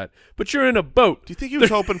crazy like that. But you're in a boat. Do you think he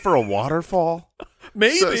was hoping for a waterfall?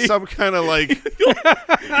 Maybe Some kind of like,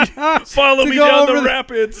 follow To me go down over the the-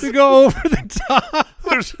 rapids. To go over the top.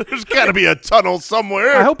 there's got to be a tunnel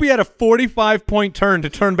somewhere. I hope he had a 45-point turn to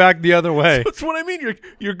turn back the other way. That's what I mean.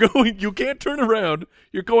 You're going. You can't turn around.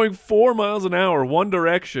 You're going 4 miles an hour, one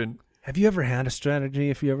direction. Have you ever had a strategy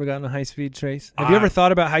if you ever got in a high-speed chase? Have you ever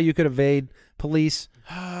thought about how you could evade police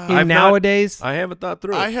nowadays? I haven't thought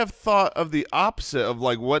through it. I have thought of the opposite of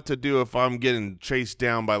like what to do if I'm getting chased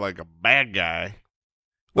down by like a bad guy,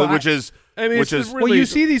 Well, which is I mean, which it's is really- well, you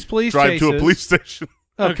see these police drive chases. to a police station.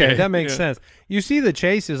 Okay, Okay, that makes yeah. sense. You see the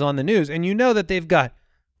chases on the news, and you know that they've got,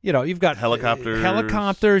 you've got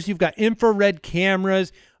Helicopters. you've got infrared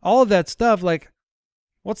cameras, all of that stuff. Like,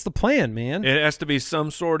 what's the plan, man? It has to be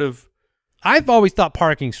some sort of. I've always thought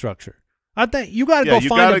parking structure. I think you got to Yeah, go you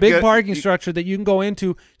find gotta a big get- parking structure that you can go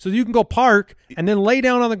into, so you can go park and then lay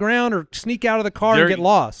down on the ground or sneak out of the car and get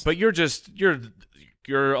lost. But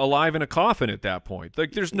you're alive in a coffin at that point.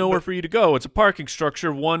 Like there's nowhere for you to go. It's a parking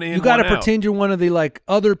structure, one in. You got to one out. pretend you're one of the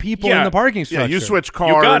other people in Yeah. the parking structure. Yeah, you switch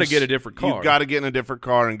cars. gotta get a different car. You got to get in a different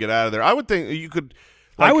car and get out of there. I would think you could.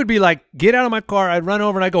 I would be like, get out of my car. I'd run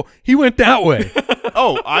over and I go, he went that way.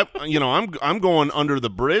 I'm going under the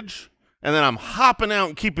bridge, and then I'm hopping out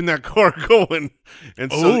and keeping that car going,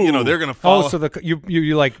 and so they're gonna follow. Oh, so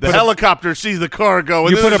you like the put a- helicopter sees the car go, and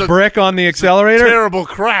you then put there's a brick on the accelerator. terrible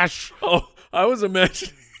crash. Oh, I was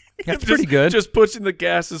imagining. That's pretty good. Just pushing the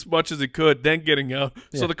gas as much as he could, then getting out.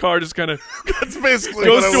 So the car just kind of That's basically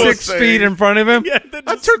Goes what I to was 6 saying. feet in front of him. yeah. Then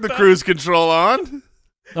I just turned the stop. cruise control on.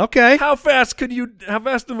 Okay. How fast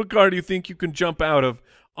of a car do you think you can jump out of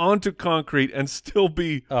onto concrete and still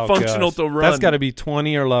be functional gosh. to run? That's got to be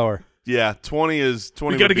 20 or lower. Yeah, 20 is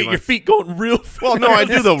 20. You got to get your feet going real fast. Well, no, I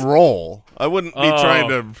do the roll. I wouldn't be trying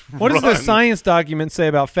to. What does run. the science document say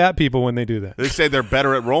about fat people when they do that? They say they're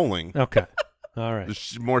better at rolling. Okay. All right.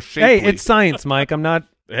 It's more shapely. Hey, it's science, Mike. I'm not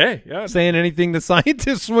saying anything the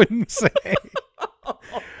scientists wouldn't say.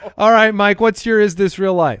 All right, Mike, what's your Is This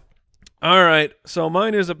Real Life? All right, so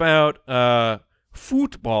mine is about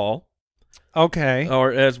football. Okay.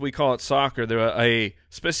 Or as we call it, soccer. They're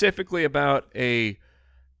specifically about a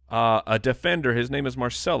defender. His name is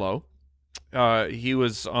Marcelo. He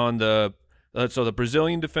was on the so the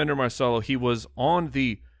Brazilian defender Marcelo. He was on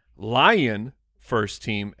the Lion first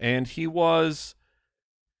team, and he was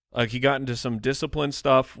he got into some discipline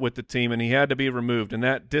stuff with the team, and he had to be removed. And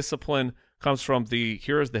that discipline comes from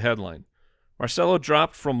here's the headline: Marcelo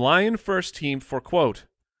dropped from Lion first team for quote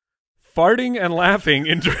farting and laughing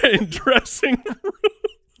in dressing room.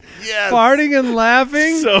 Yes. Farting and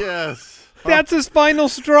laughing? So, Yes. That's his final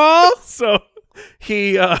straw? So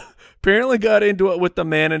he apparently got into it with the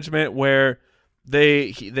management where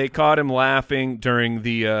they caught him laughing during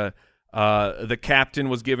the captain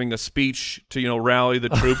was giving a speech to rally the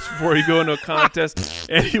troops before you go into a contest,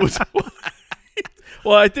 and he was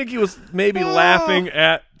well, I think he was maybe laughing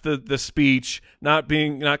at the speech, not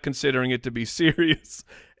considering it to be serious,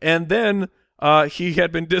 and then he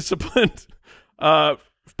had been disciplined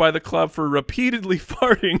by the club for repeatedly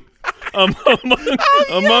farting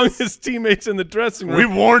among his teammates in the dressing room. We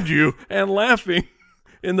warned you. And laughing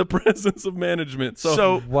in the presence of management.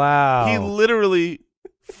 So wow. He literally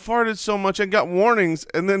farted so much and got warnings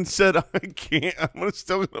and then said, I can't. I'm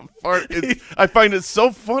still going to fart. I find it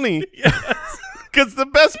so funny. Yes. Because the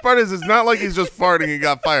best part is it's not like he's just farting and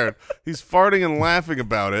got fired. He's farting and laughing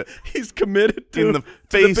about it. He's committed to in the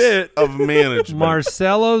face the bit. of management.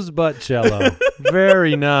 Marcelo's butt cello.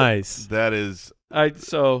 Very nice. That is. I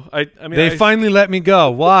mean, They finally let me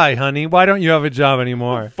go. Why, honey? Why don't you have a job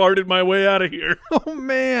anymore? farted my way out of here. Oh,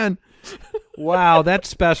 man. Wow, that's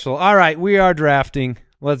special. All right, we are drafting.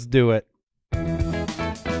 Let's do it.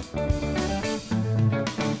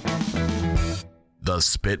 The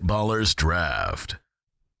Spitballers Draft.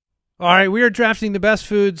 All right, we are drafting the best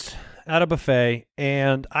foods at a buffet,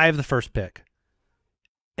 and I have the first pick.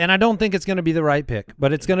 And I don't think it's going to be the right pick,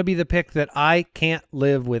 but it's going to be the pick that I can't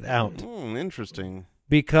live without. Interesting.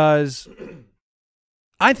 Because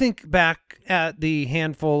I think back at the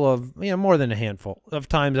handful of, more than a handful of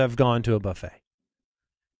times I've gone to a buffet.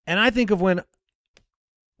 And I think of when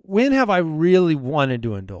have I really wanted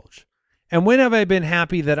to indulge? And when have I been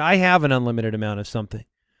happy that I have an unlimited amount of something?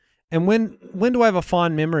 And when do I have a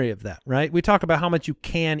fond memory of that, right? We talk about how much you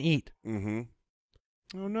can eat. Mm-hmm.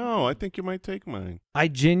 Oh, no, I think you might take mine. I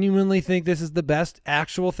genuinely think this is the best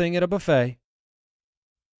actual thing at a buffet.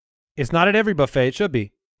 It's not at every buffet. It should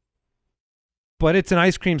be. But it's an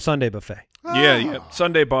ice cream sundae buffet. Yeah.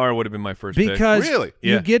 Sunday bar would have been my first pick. Because Really?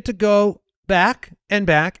 you get to go back and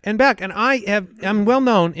back and back. And I'm well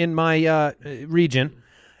known in my region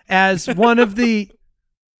as one of the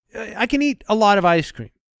I can eat a lot of ice cream.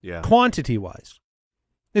 Yeah. Quantity-wise.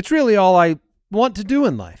 It's really all I want to do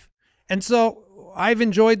in life. And so I've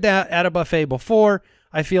enjoyed that at a buffet before.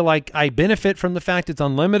 I feel like I benefit from the fact it's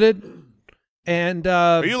unlimited. And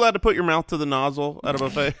are you allowed to put your mouth to the nozzle at a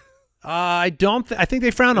buffet? I don't. I think they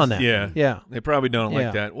frown on that. Yeah, yeah. They probably don't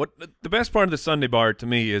like that. What the best part of the Sunday bar to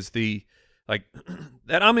me is that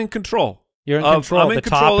I'm in control. You're in control. I'm in of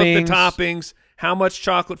control the of the toppings. How much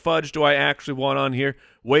chocolate fudge do I actually want on here?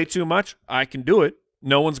 Way too much. I can do it.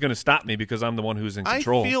 No one's going to stop me because I'm the one who's in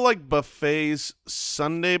control. I feel like buffets,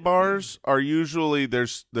 Sunday bars are usually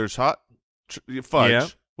there's hot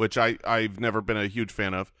fudge, which I've never been a huge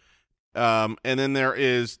fan of. And then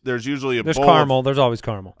there's usually a bowl caramel. There's always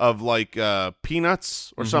caramel of like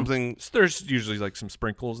peanuts or something. So there's usually like some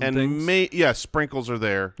sprinkles and things. Sprinkles are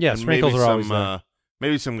there. Yeah, and sprinkles maybe are always there.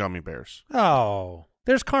 Maybe some gummy bears. Oh,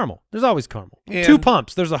 there's caramel. There's always caramel. And 2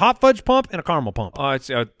 pumps. There's a hot fudge pump and a caramel pump. I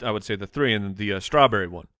would say the 3 and the strawberry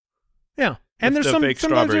one. Yeah, and there's fake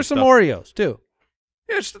sometimes there's some stuff. Oreos too.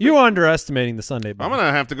 Yeah, You're underestimating the Sunday bar. I'm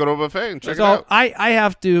gonna have to go to a buffet and check it So out. I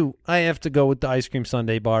have to go with the ice cream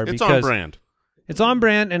sundae bar It's because on brand. It's on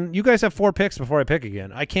brand, and you guys have 4 picks before I pick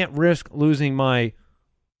again. I can't risk losing my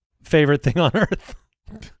favorite thing on earth.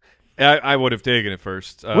 I would have taken it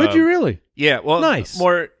first. Would you really? Yeah. Well, nice.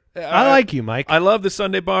 More. I like you, Mike. I love the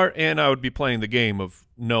Sunday bar, and I would be playing the game of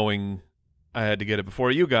knowing I had to get it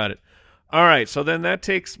before you got it. All right, so then that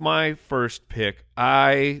takes my first pick.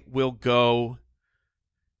 I will go.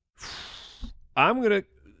 I'm gonna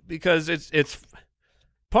because it's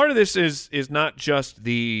part of this is not just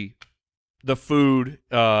the food.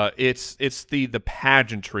 It's the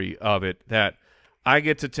pageantry of it that I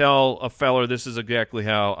get to tell a feller this is exactly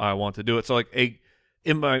how I want to do it. So like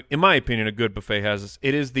in my opinion, a good buffet has this.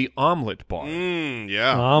 It is the omelet bar.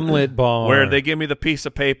 Yeah. Omelet bar. Where they give me the piece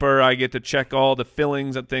of paper. I get to check all the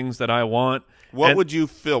fillings and things that I want. What would you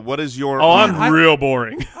fill? What is your? Oh, I'm real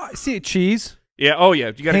boring. I see cheese. Yeah. Oh,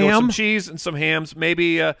 yeah. You got to go with Ham? some cheese and some hams.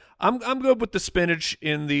 Maybe I'm good with the spinach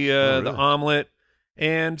in the omelet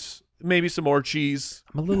and maybe some more cheese.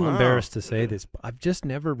 I'm a little embarrassed to say this, but I've just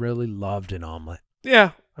never really loved an omelet.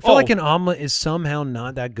 Yeah. I feel like an omelet is somehow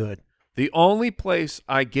not that good. The only place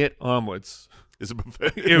I get omelets is a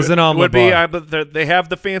buffet. Is an omelet bar. But they have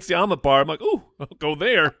the fancy omelet bar. I'm like, ooh, I'll go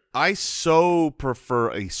there. I so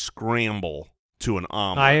prefer a scramble to an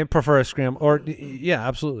omelet. I prefer a scramble. Or yeah,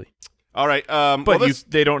 absolutely. All right. But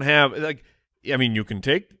they don't have like. I mean, you can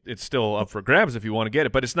take it's still up for grabs if you want to get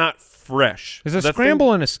it, but it's not fresh. Is a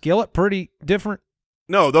scramble and a skillet pretty different?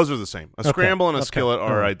 No, those are the same. A scramble and a Okay. skillet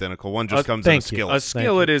are identical. One just comes in a thank you. skillet. A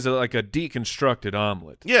skillet is like a deconstructed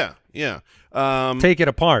omelet. Yeah, yeah. Take it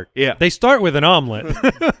apart. Yeah. They start with an omelet.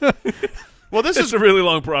 Well, this It's is a really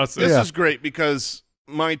long process. This is great because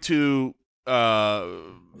my two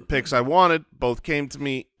picks I wanted both came to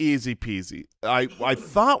me easy peasy. I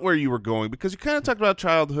thought where you were going because you kind of talked about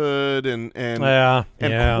childhood and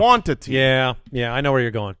quantity. Yeah, I know where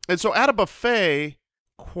you're going. And so at a buffet,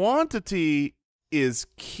 quantity is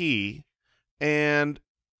key, and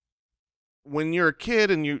when you're a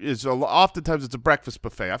kid and oftentimes it's a breakfast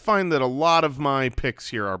buffet. I find that a lot of my picks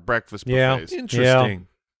here are breakfast buffets. Interesting.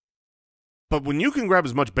 But when you can grab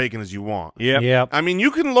as much bacon as you want. Yep. I mean,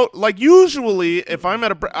 you can like usually if I'm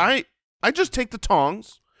at I just take the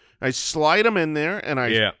tongs, I slide them in there, and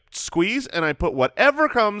I squeeze, and I put whatever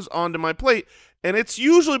comes onto my plate, and it's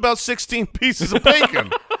usually about 16 pieces of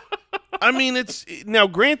bacon. I mean, now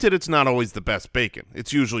granted, it's not always the best bacon.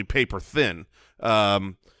 It's usually paper thin,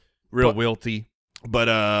 real wilty.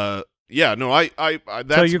 But yeah, no,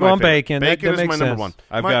 that's so you're going bacon. Bacon that is makes my number one.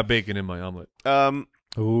 I've got bacon in my omelet.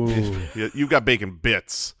 Ooh, you've got bacon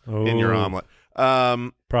bits in your omelet.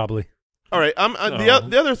 Probably. All right.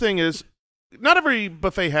 The other thing is, not every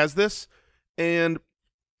buffet has this, and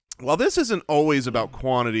while this isn't always about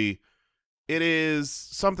quantity, it is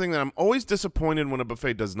something that I'm always disappointed when a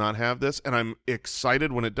buffet does not have this, and I'm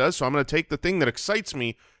excited when it does. So I'm going to take the thing that excites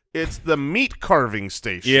me. It's the meat carving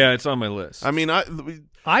station. Yeah, it's on my list. I mean,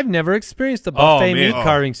 I've never experienced a buffet meat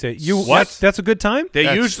carving station. What? That's a good time?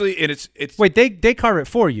 They usually it's wait, they carve it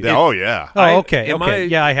for you. Oh yeah. Oh, okay.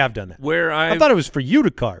 Yeah, I have done that. I thought it was for you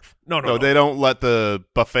to carve. No, they don't let the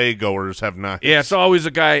buffet goers have knives. Yeah, it's always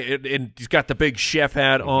a guy, and he's got the big chef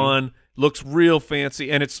hat on, looks real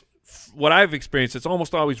fancy, and it's what I've experienced. It's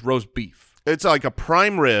almost always roast beef. It's like a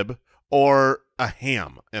prime rib or a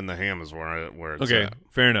ham, and the ham is where it's at.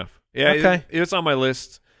 Fair enough. Yeah, okay. It's on my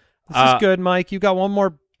list. This is good, Mike. You got one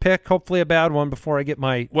more pick, hopefully a bad one, before I get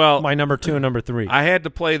my number 2 and number 3. I had to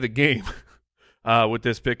play the game with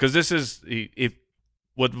this pick because this is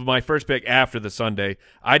with my first pick after the Sunday.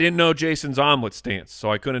 I didn't know Jason's omelet stance,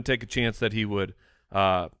 so I couldn't take a chance that he would,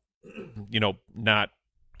 not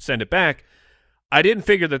send it back. I didn't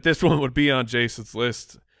figure that this one would be on Jason's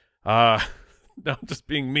list. No, I'm just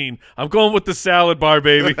being mean. I'm going with the salad bar,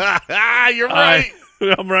 baby. You're right.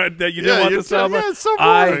 I'm right. You didn't want the salad bar? Yeah, it's so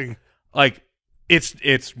boring.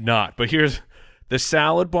 It's not. But here's the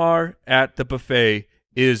salad bar at the buffet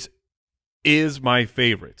is my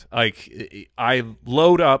favorite. Like, I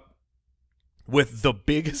load up with the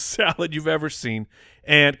biggest salad you've ever seen,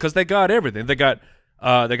 and because they got everything. They got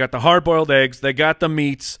the hard-boiled eggs. They got the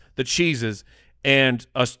meats, the cheeses. And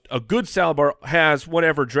a good salad bar has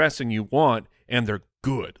whatever dressing you want, and they're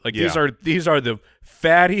good. Like these are the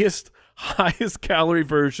fattiest, highest calorie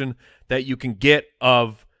version that you can get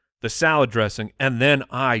of the salad dressing, and then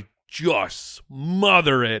I just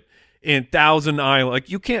smother it in Thousand Island. Like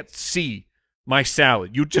you can't see my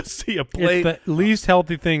salad; you just see a plate. It's the least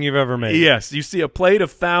healthy thing you've ever made. Yes, you see a plate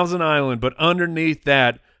of Thousand Island, but underneath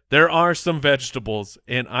that there are some vegetables,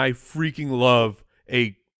 and I freaking love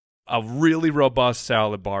a really robust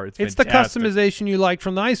salad bar. It's the fantastic. customization you like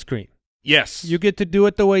from the ice cream. Yes. You get to do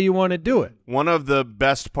it the way you want to do it. One of the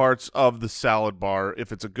best parts of the salad bar,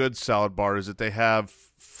 if it's a good salad bar, is that they have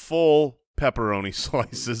full pepperoni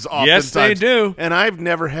slices. Yes, they do. And I've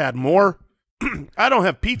never had more. I don't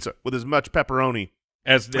have pizza with as much pepperoni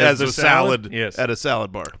as a salad yes. at a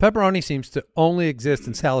salad bar. Pepperoni seems to only exist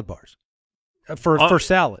in salad bars for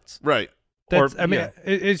salads. Right.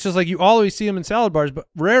 It's just like you always see them in salad bars, but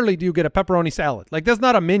rarely do you get a pepperoni salad. Like that's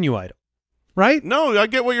not a menu item. right? No, I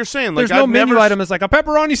get what you're saying. There's like, no I've menu never, item that's like a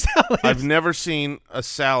pepperoni salad. I've never seen a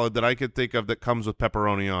salad that I could think of that comes with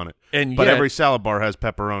pepperoni on it. But yet- every salad bar has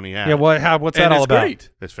pepperoni at Yeah, it. what's that and all it's about? great.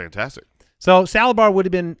 It's fantastic. So salad bar would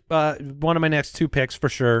have been one of my next 2 picks for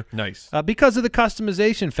sure. Nice. Because of the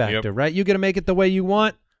customization factor, right? You get to make it the way you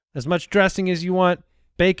want, as much dressing as you want.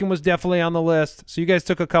 Bacon was definitely on the list. So you guys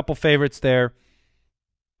took a couple favorites there.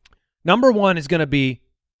 Number 1 is going to be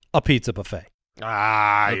a pizza buffet.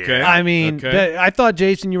 Okay. Yeah. I mean, Okay. I thought,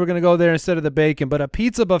 Jason, you were going to go there instead of the bacon, but a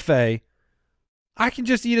pizza buffet, I can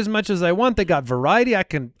just eat as much as I want. They got variety. I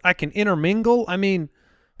can intermingle. I mean,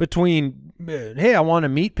 between, hey, I want a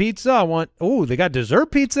meat pizza. They got dessert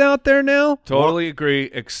pizza out there now. Totally agree,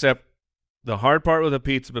 except the hard part with a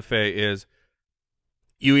pizza buffet is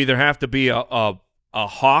you either have to be a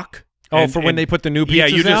hawk. When they put the new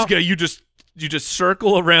pizzas out? You just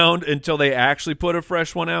circle around until they actually put a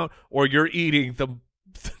fresh one out, or you're eating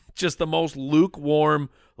just the most lukewarm,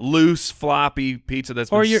 loose, floppy pizza that's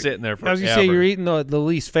been sitting there forever. I was going to say, you're eating the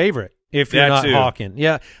least favorite if you're That not too. hawking.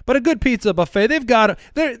 Yeah, but a good pizza buffet, they've got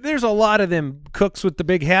there's a lot of them cooks with the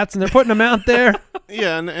big hats, and they're putting them out there.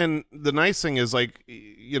 Yeah, and the nice thing is, like,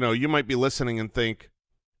 you might be listening and think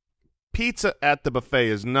pizza at the buffet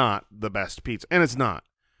is not the best pizza, and it's not.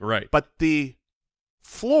 Right. But the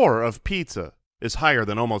floor of pizza is higher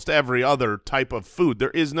than almost every other type of food. There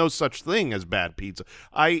is no such thing as bad pizza.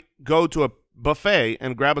 I go to a buffet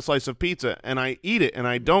and grab a slice of pizza, and I eat it, and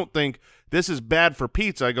I don't think this is bad for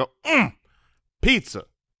pizza. I go, pizza.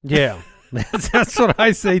 Yeah, that's what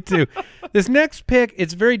I say too. This next pick,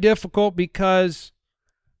 it's very difficult because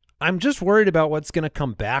I'm just worried about what's going to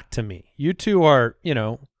come back to me. You two are,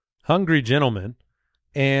 hungry gentlemen,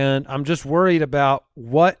 and I'm just worried about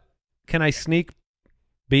what can I sneak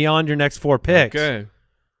beyond your next 4 picks. Okay.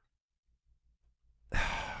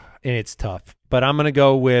 And it's tough, but I'm going to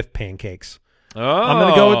go with pancakes. Oh. I'm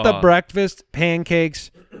going to go with the breakfast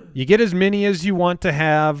pancakes. You get as many as you want to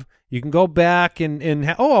have. You can go back and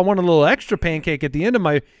I want a little extra pancake at the end of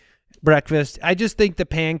my breakfast. I just think the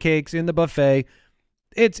pancakes in the buffet,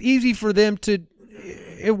 it's easy for them to –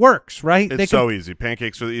 it works, right? It's so easy.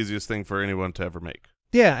 Pancakes are the easiest thing for anyone to ever make.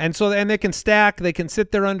 Yeah, and they can stack. They can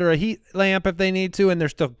sit there under a heat lamp if they need to, and they're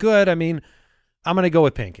still good. I mean, I'm going to go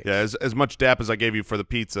with pancakes. Yeah, as much dap as I gave you for the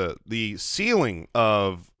pizza, the ceiling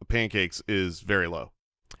of pancakes is very low.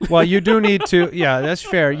 Well, you do need to – yeah, that's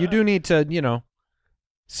fair. You do need to,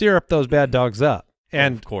 syrup those bad dogs up.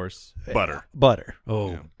 And of course. Butter. Butter.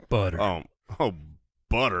 Oh, Yeah. butter. Oh,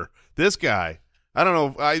 butter. This guy, I don't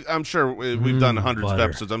know. I'm sure we've done hundreds of butter.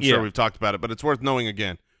 episodes. I'm sure we've talked about it, but it's worth knowing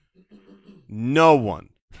again. No one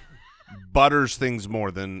butters things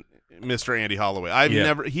more than Mr. Andy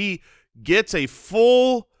Holloway. He gets a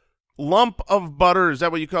full lump of butter. Is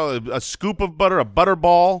that what you call it? A scoop of butter, a butter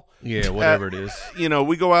ball? Yeah, whatever it is.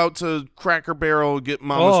 We go out to Cracker Barrel, get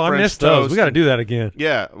Mama's French I missed toast. those. We got to do that again.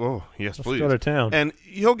 Yeah. Oh, yes, Let's please. go to town. And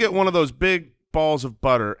he'll get one of those big balls of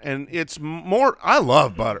butter, and it's more – I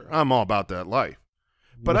love butter. I'm all about that life.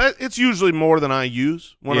 But it's usually more than I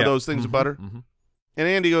use, one of those things of butter. And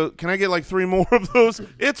Andy goes, can I get like 3 more of those?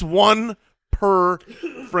 It's 1 per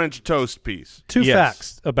French toast piece. 2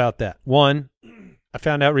 facts about that. 1, I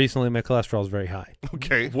found out recently my cholesterol is very high.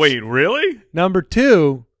 Okay. Wait, really? Number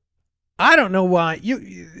 2, I don't know why.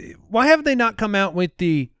 Why have they not come out with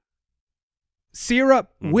the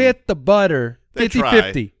syrup with the butter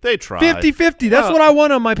 50-50? They try. 50-50. That's what I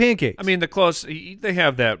want on my pancakes. I mean, they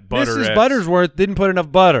have that butter. Mrs. Buttersworth didn't put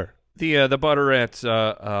enough butter. The butter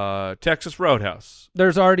at Texas Roadhouse.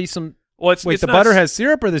 There's already some. Well, Wait, it's the not butter has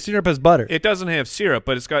syrup or the syrup has butter? It doesn't have syrup,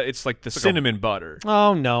 but it's like the cinnamon butter.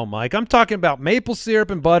 Oh, no, Mike. I'm talking about maple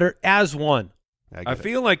syrup and butter as one. I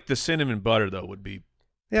feel like the cinnamon butter, though, would be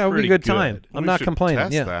Yeah, it would be a pretty good time. good. I'm We not should complaining.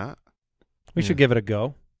 test Yeah, that. we should give it a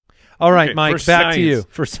go. All right, Okay, Mike, for back to you science.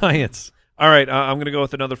 for science. All right, I'm going to go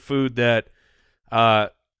with another food that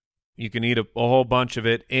you can eat a whole bunch of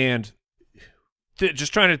it, and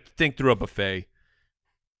just trying to think through a buffet.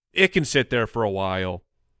 It can sit there for a while.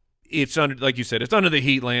 It's under, like you said, it's under the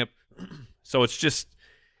heat lamp, so it's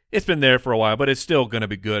been there for a while, but it's still going to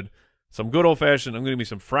be good. Some good old-fashioned, I'm going to give me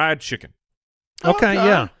some fried chicken. Okay,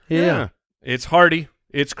 yeah. It's hearty.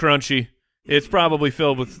 It's crunchy. It's probably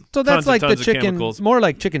filled with So that's tons like and the tons of chicken, chemicals. more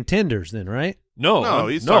like chicken tenders then, right? No,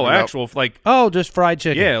 he's talking about- actual like Oh, just fried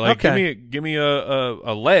chicken. yeah, like okay. give me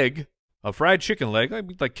a leg, a fried chicken leg,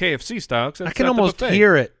 like KFC style. 'Cause I that's can at the almost buffet.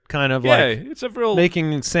 hear it kind of Yeah, like it's a real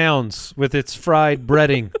making sounds with its fried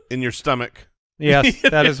breading. In your stomach. Yes,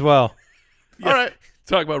 that as well. All right.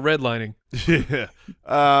 talk about redlining. Yeah.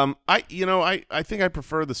 I think I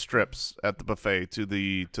prefer the strips at the buffet to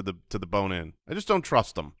the bone in. I just don't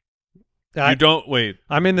trust them. You don't wait.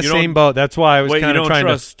 I'm in the same boat. That's why I was kind of trying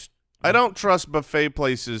to. I don't trust buffet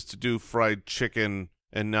places to do fried chicken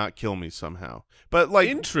and not kill me somehow. But like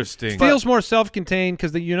interesting. Feels more self-contained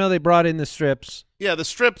because they brought in the strips. Yeah, the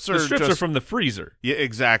strips are are from the freezer. Yeah,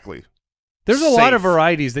 exactly. There's a lot of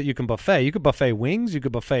varieties that you can buffet. You could buffet wings. You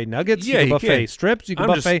could buffet nuggets. Yeah, you could buffet strips. You could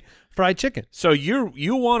buffet fried chicken. So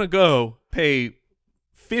you want to go pay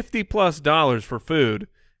 $50+ for food,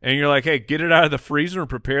 and you're like, hey, get it out of the freezer and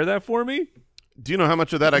prepare that for me? Do you know how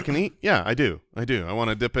much of that I can eat? Yeah, I do. I want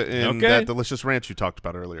to dip it in that delicious ranch you talked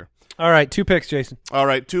about earlier. All right, 2 picks, Jason. All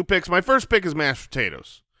right, 2 picks. My first pick is mashed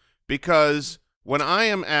potatoes because when I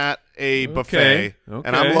am at a buffet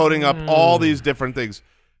and I'm loading up all these different things,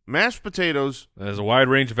 mashed potatoes. There's a wide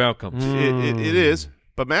range of outcomes. It is,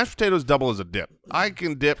 but mashed potatoes double as a dip. I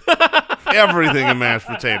can dip everything in mashed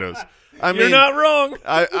potatoes. I mean, you're not wrong.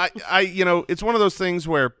 It's one of those things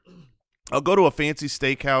where I'll go to a fancy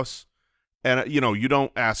steakhouse and, you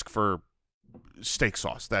don't ask for steak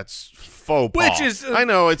sauce. That's faux pas. Which is, I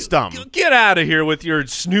know it's dumb. Get out of here with your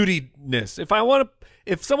snootiness.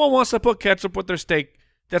 If someone wants to put ketchup with their steak,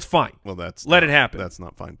 that's fine. Well, let it happen. That's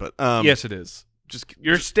not fine. But yes, it is.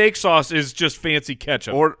 Your steak sauce is just fancy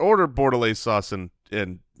ketchup. Order Bordelaise sauce and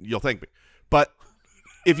you'll thank me. But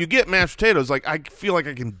if you get mashed potatoes, like I feel like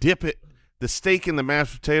I can dip the steak in the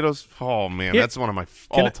mashed potatoes. Oh man, that's one of my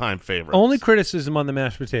all-time favorites. Only criticism on the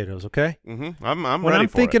mashed potatoes, okay? Mm-hmm. I'm ready when I'm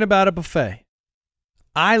for thinking it. about a buffet,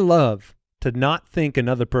 I love to not think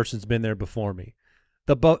another person's been there before me.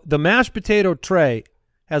 The mashed potato tray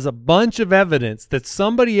has a bunch of evidence that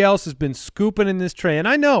somebody else has been scooping in this tray, and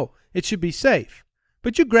I know it should be safe.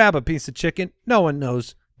 But you grab a piece of chicken, no one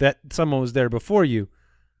knows that someone was there before you.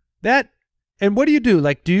 And what do you do?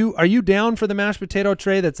 Like, are you down for the mashed potato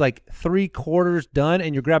tray that's like 3/4 done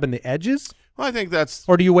and you're grabbing the edges? Well, I think that's.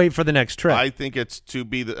 Or do you wait for the next tray? I think it's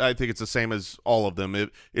I think it's the same as all of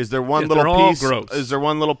them. Is there one little piece? Is there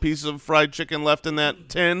one little piece of fried chicken left in that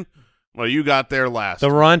tin? Well, you got there last.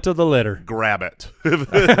 The runt of the litter. Grab it.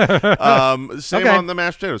 Same on the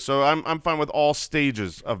mashed potatoes. So I'm fine with all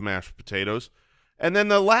stages of mashed potatoes. And then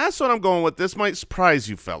the last one I'm going with, this might surprise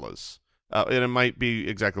you fellas. And it might be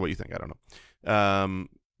exactly what you think. I don't know.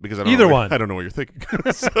 Because I don't know what you're thinking.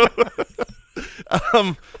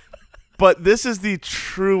 But this is the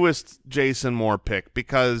truest Jason Moore pick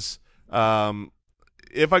because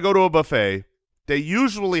if I go to a buffet, they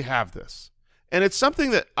usually have this. And it's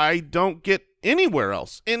something that I don't get anywhere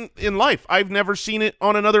else in life. I've never seen it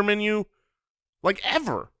on another menu, like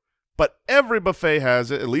ever. But every buffet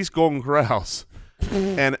has it, at least Golden Corrals.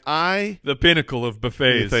 And the pinnacle of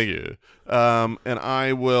buffets. Thank you. And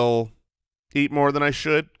I will eat more than I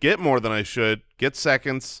should, get more than I should, get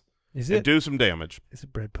seconds, and do some damage. Is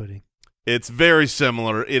it bread pudding? It's very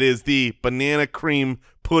similar. It is the banana cream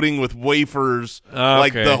pudding with wafers,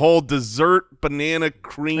 like the whole dessert banana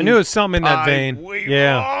cream. I knew it was something in that vein.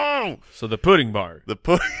 Yeah. So the pudding bar.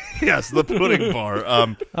 Yes, the pudding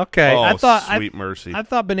bar. Okay. Sweet mercy. I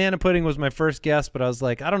thought banana pudding was my first guess, but I was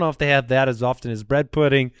like, I don't know if they have that as often as bread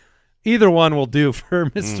pudding. Either one will do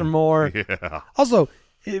for Mr. Moore. Yeah. Also,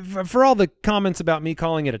 for all the comments about me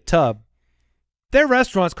calling it a tub, their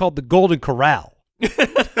restaurant's called the Golden Corral.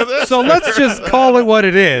 So let's just call it what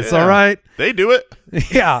it is, all right? They do it.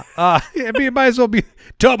 Yeah. It might as well be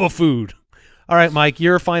tub of food. All right, Mike,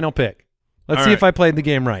 your final pick. Let's see if I played the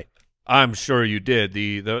game right. I'm sure you did.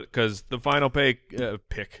 Because the final pick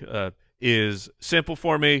is simple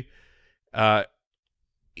for me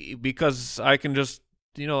because I can just,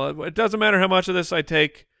 it doesn't matter how much of this I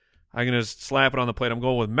take. I can just slap it on the plate. I'm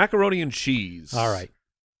going with macaroni and cheese. All right.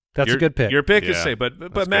 That's a good pick. Your pick is safe,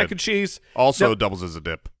 but mac and cheese also doubles as a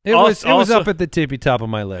dip. It was up at the tippy top of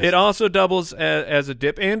my list. It also doubles as a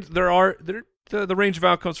dip, and the range of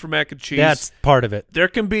outcomes for mac and cheese. That's part of it.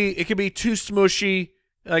 It can be too smushy.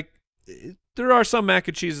 Like there are some mac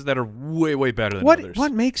and cheeses that are way better than others.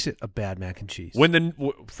 What makes it a bad mac and cheese?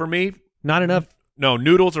 For me, not enough. No,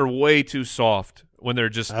 noodles are way too soft when they're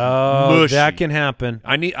just mushy. That can happen.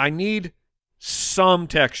 I need some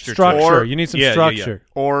texture. Structure. You need some structure.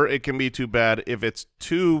 Yeah. Or it can be too bad if it's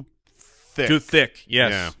too thick. Too thick,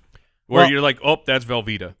 yes. Yeah. Where you're like, oh, that's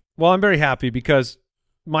Velveeta. Well, I'm very happy because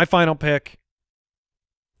my final pick,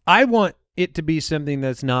 I want it to be something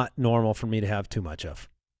that's not normal for me to have too much of.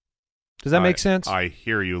 Does that make sense? I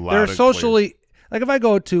hear you loud They're and socially, clear. like if I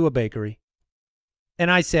go to a bakery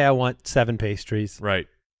and I say I want 7 pastries, right?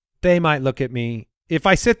 They might look at me. If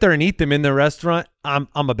I sit there and eat them in the restaurant, I'm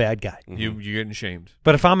a bad guy. You're getting shamed.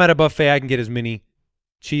 But if I'm at a buffet, I can get as many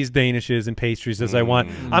cheese danishes and pastries as I want.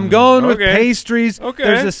 I'm going with pastries. Okay.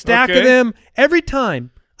 There's a stack of them. Every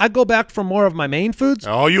time I go back for more of my main foods.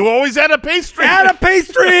 Oh, you always add a pastry. Add a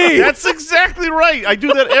pastry. That's exactly right. I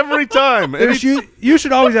do that every time. You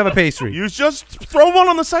should always have a pastry. You just throw one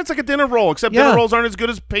on the side. It's like a dinner roll, except dinner rolls aren't as good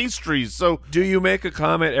as pastries. So, do you make a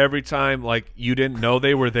comment every time like you didn't know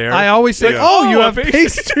they were there? I always say, "Oh, you have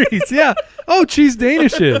pastries." Yeah. Oh, cheese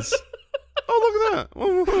danishes. Oh,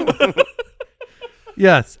 look at that.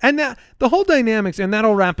 Yes, and the whole dynamics, and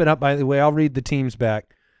that'll wrap it up. By the way, I'll read the teams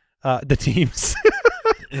back. The teams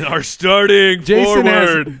are starting Jason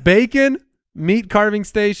forward. has bacon, meat carving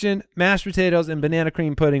station, mashed potatoes, and banana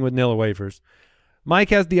cream pudding with Nilla wafers.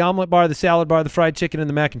 Mike has the omelet bar, the salad bar, the fried chicken, and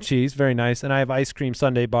the mac and cheese. Very nice. And I have ice cream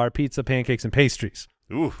sundae bar, pizza, pancakes, and pastries.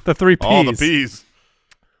 Ooh, the 3 Ps. All the Ps.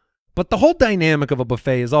 But the whole dynamic of a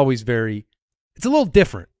buffet is always it's a little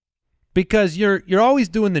different. Because you're always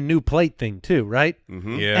doing the new plate thing too, right?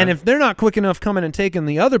 Mm-hmm. Yeah. And if they're not quick enough coming and taking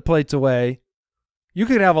the other plates away, you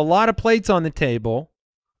could have a lot of plates on the table.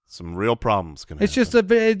 Some real problems can happen. It's just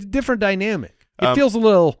a different dynamic. It feels a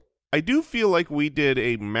little. I do feel like we did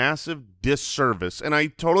a massive disservice, and I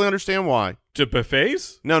totally understand why. To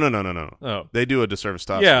buffets? No. Oh. They do a disservice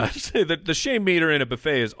to us. Yeah. the shame meter in a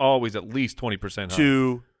buffet is always at least 20% high.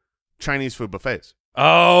 To Chinese food buffets.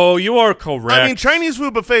 Oh, you are correct. I mean, Chinese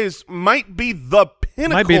food buffets might be the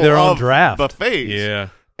pinnacle Might be their own of draft. buffets. Yeah.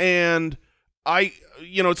 And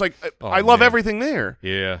it's like I love everything there.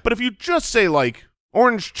 Yeah. But if you just say like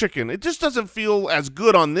orange chicken, it just doesn't feel as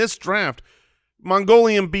good on this draft.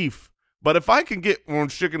 Mongolian beef. But if I can get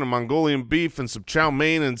orange chicken and Mongolian beef and some chow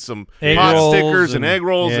mein and some egg hot rolls stickers and egg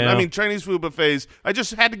rolls, and yeah. I mean Chinese food buffets, I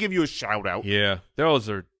just had to give you a shout out. Yeah.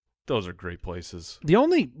 Those are great places. The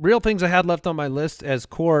only real things I had left on my list as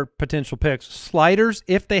core potential picks: sliders,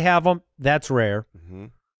 if they have them, that's rare. Mm-hmm.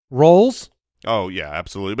 Rolls. Oh yeah,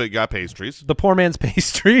 absolutely. But you got pastries. The poor man's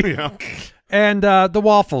pastry. Yeah. And the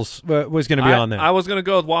waffles was going to be on there. I was going to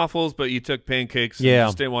go with waffles, but you took pancakes. And Yeah.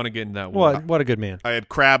 just didn't want to get in that one. What a good man. I had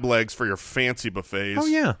crab legs for your fancy buffets. Oh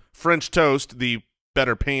yeah. French toast, the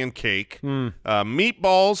better pancake. Mm.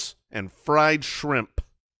 Meatballs and fried shrimp.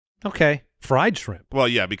 Okay. Fried shrimp. Well,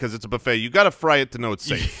 yeah, because it's a buffet. You got to fry it to know it's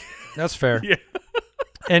safe. That's fair. Yeah.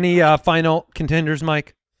 Any final contenders,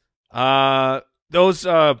 Mike? Those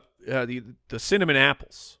the cinnamon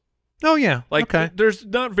apples. Oh yeah. Like okay. there's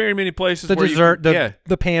not very many places The where dessert, you can,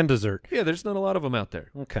 the pan dessert. yeah, there's not a lot of them out there.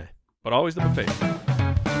 Okay. But always the buffet.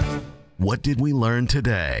 What did we learn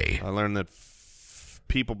today? I learned that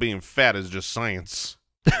people being fat is just science.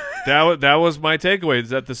 That was my takeaway, is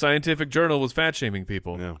that the scientific journal was fat shaming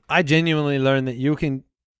people. Yeah. I genuinely learned that you can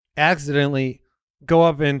accidentally go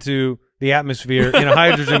up into the atmosphere in a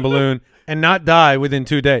hydrogen balloon and not die within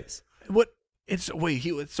 2 days. What? He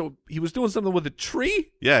was doing something with a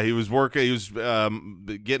tree? Yeah, he was working. He was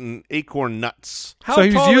getting acorn nuts. How so he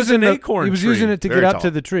was tall is using an acorn He was tree? using it to Very get up tall.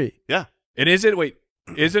 to the tree. Yeah. And is it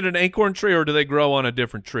an acorn tree, or do they grow on a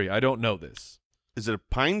different tree? I don't know this. Is it a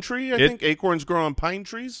pine tree? I think acorns grow on pine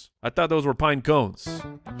trees. I thought those were pine cones.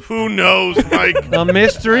 Who knows, Mike? A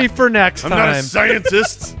mystery for next I'm time. not a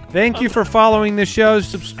scientist. Thank you for following the show,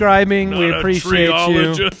 subscribing. We appreciate you.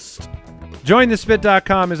 Treeologist.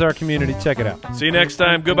 JoinTheSpit.com is our community. Check it out. See you next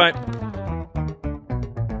time. Goodbye.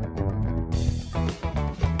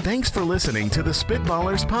 Thanks for listening to the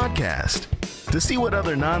Spitballers podcast. To see what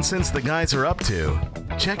other nonsense the guys are up to,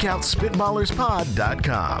 check out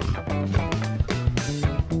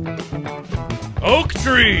SpitballersPod.com. Oak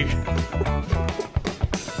tree.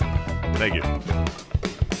 Thank you.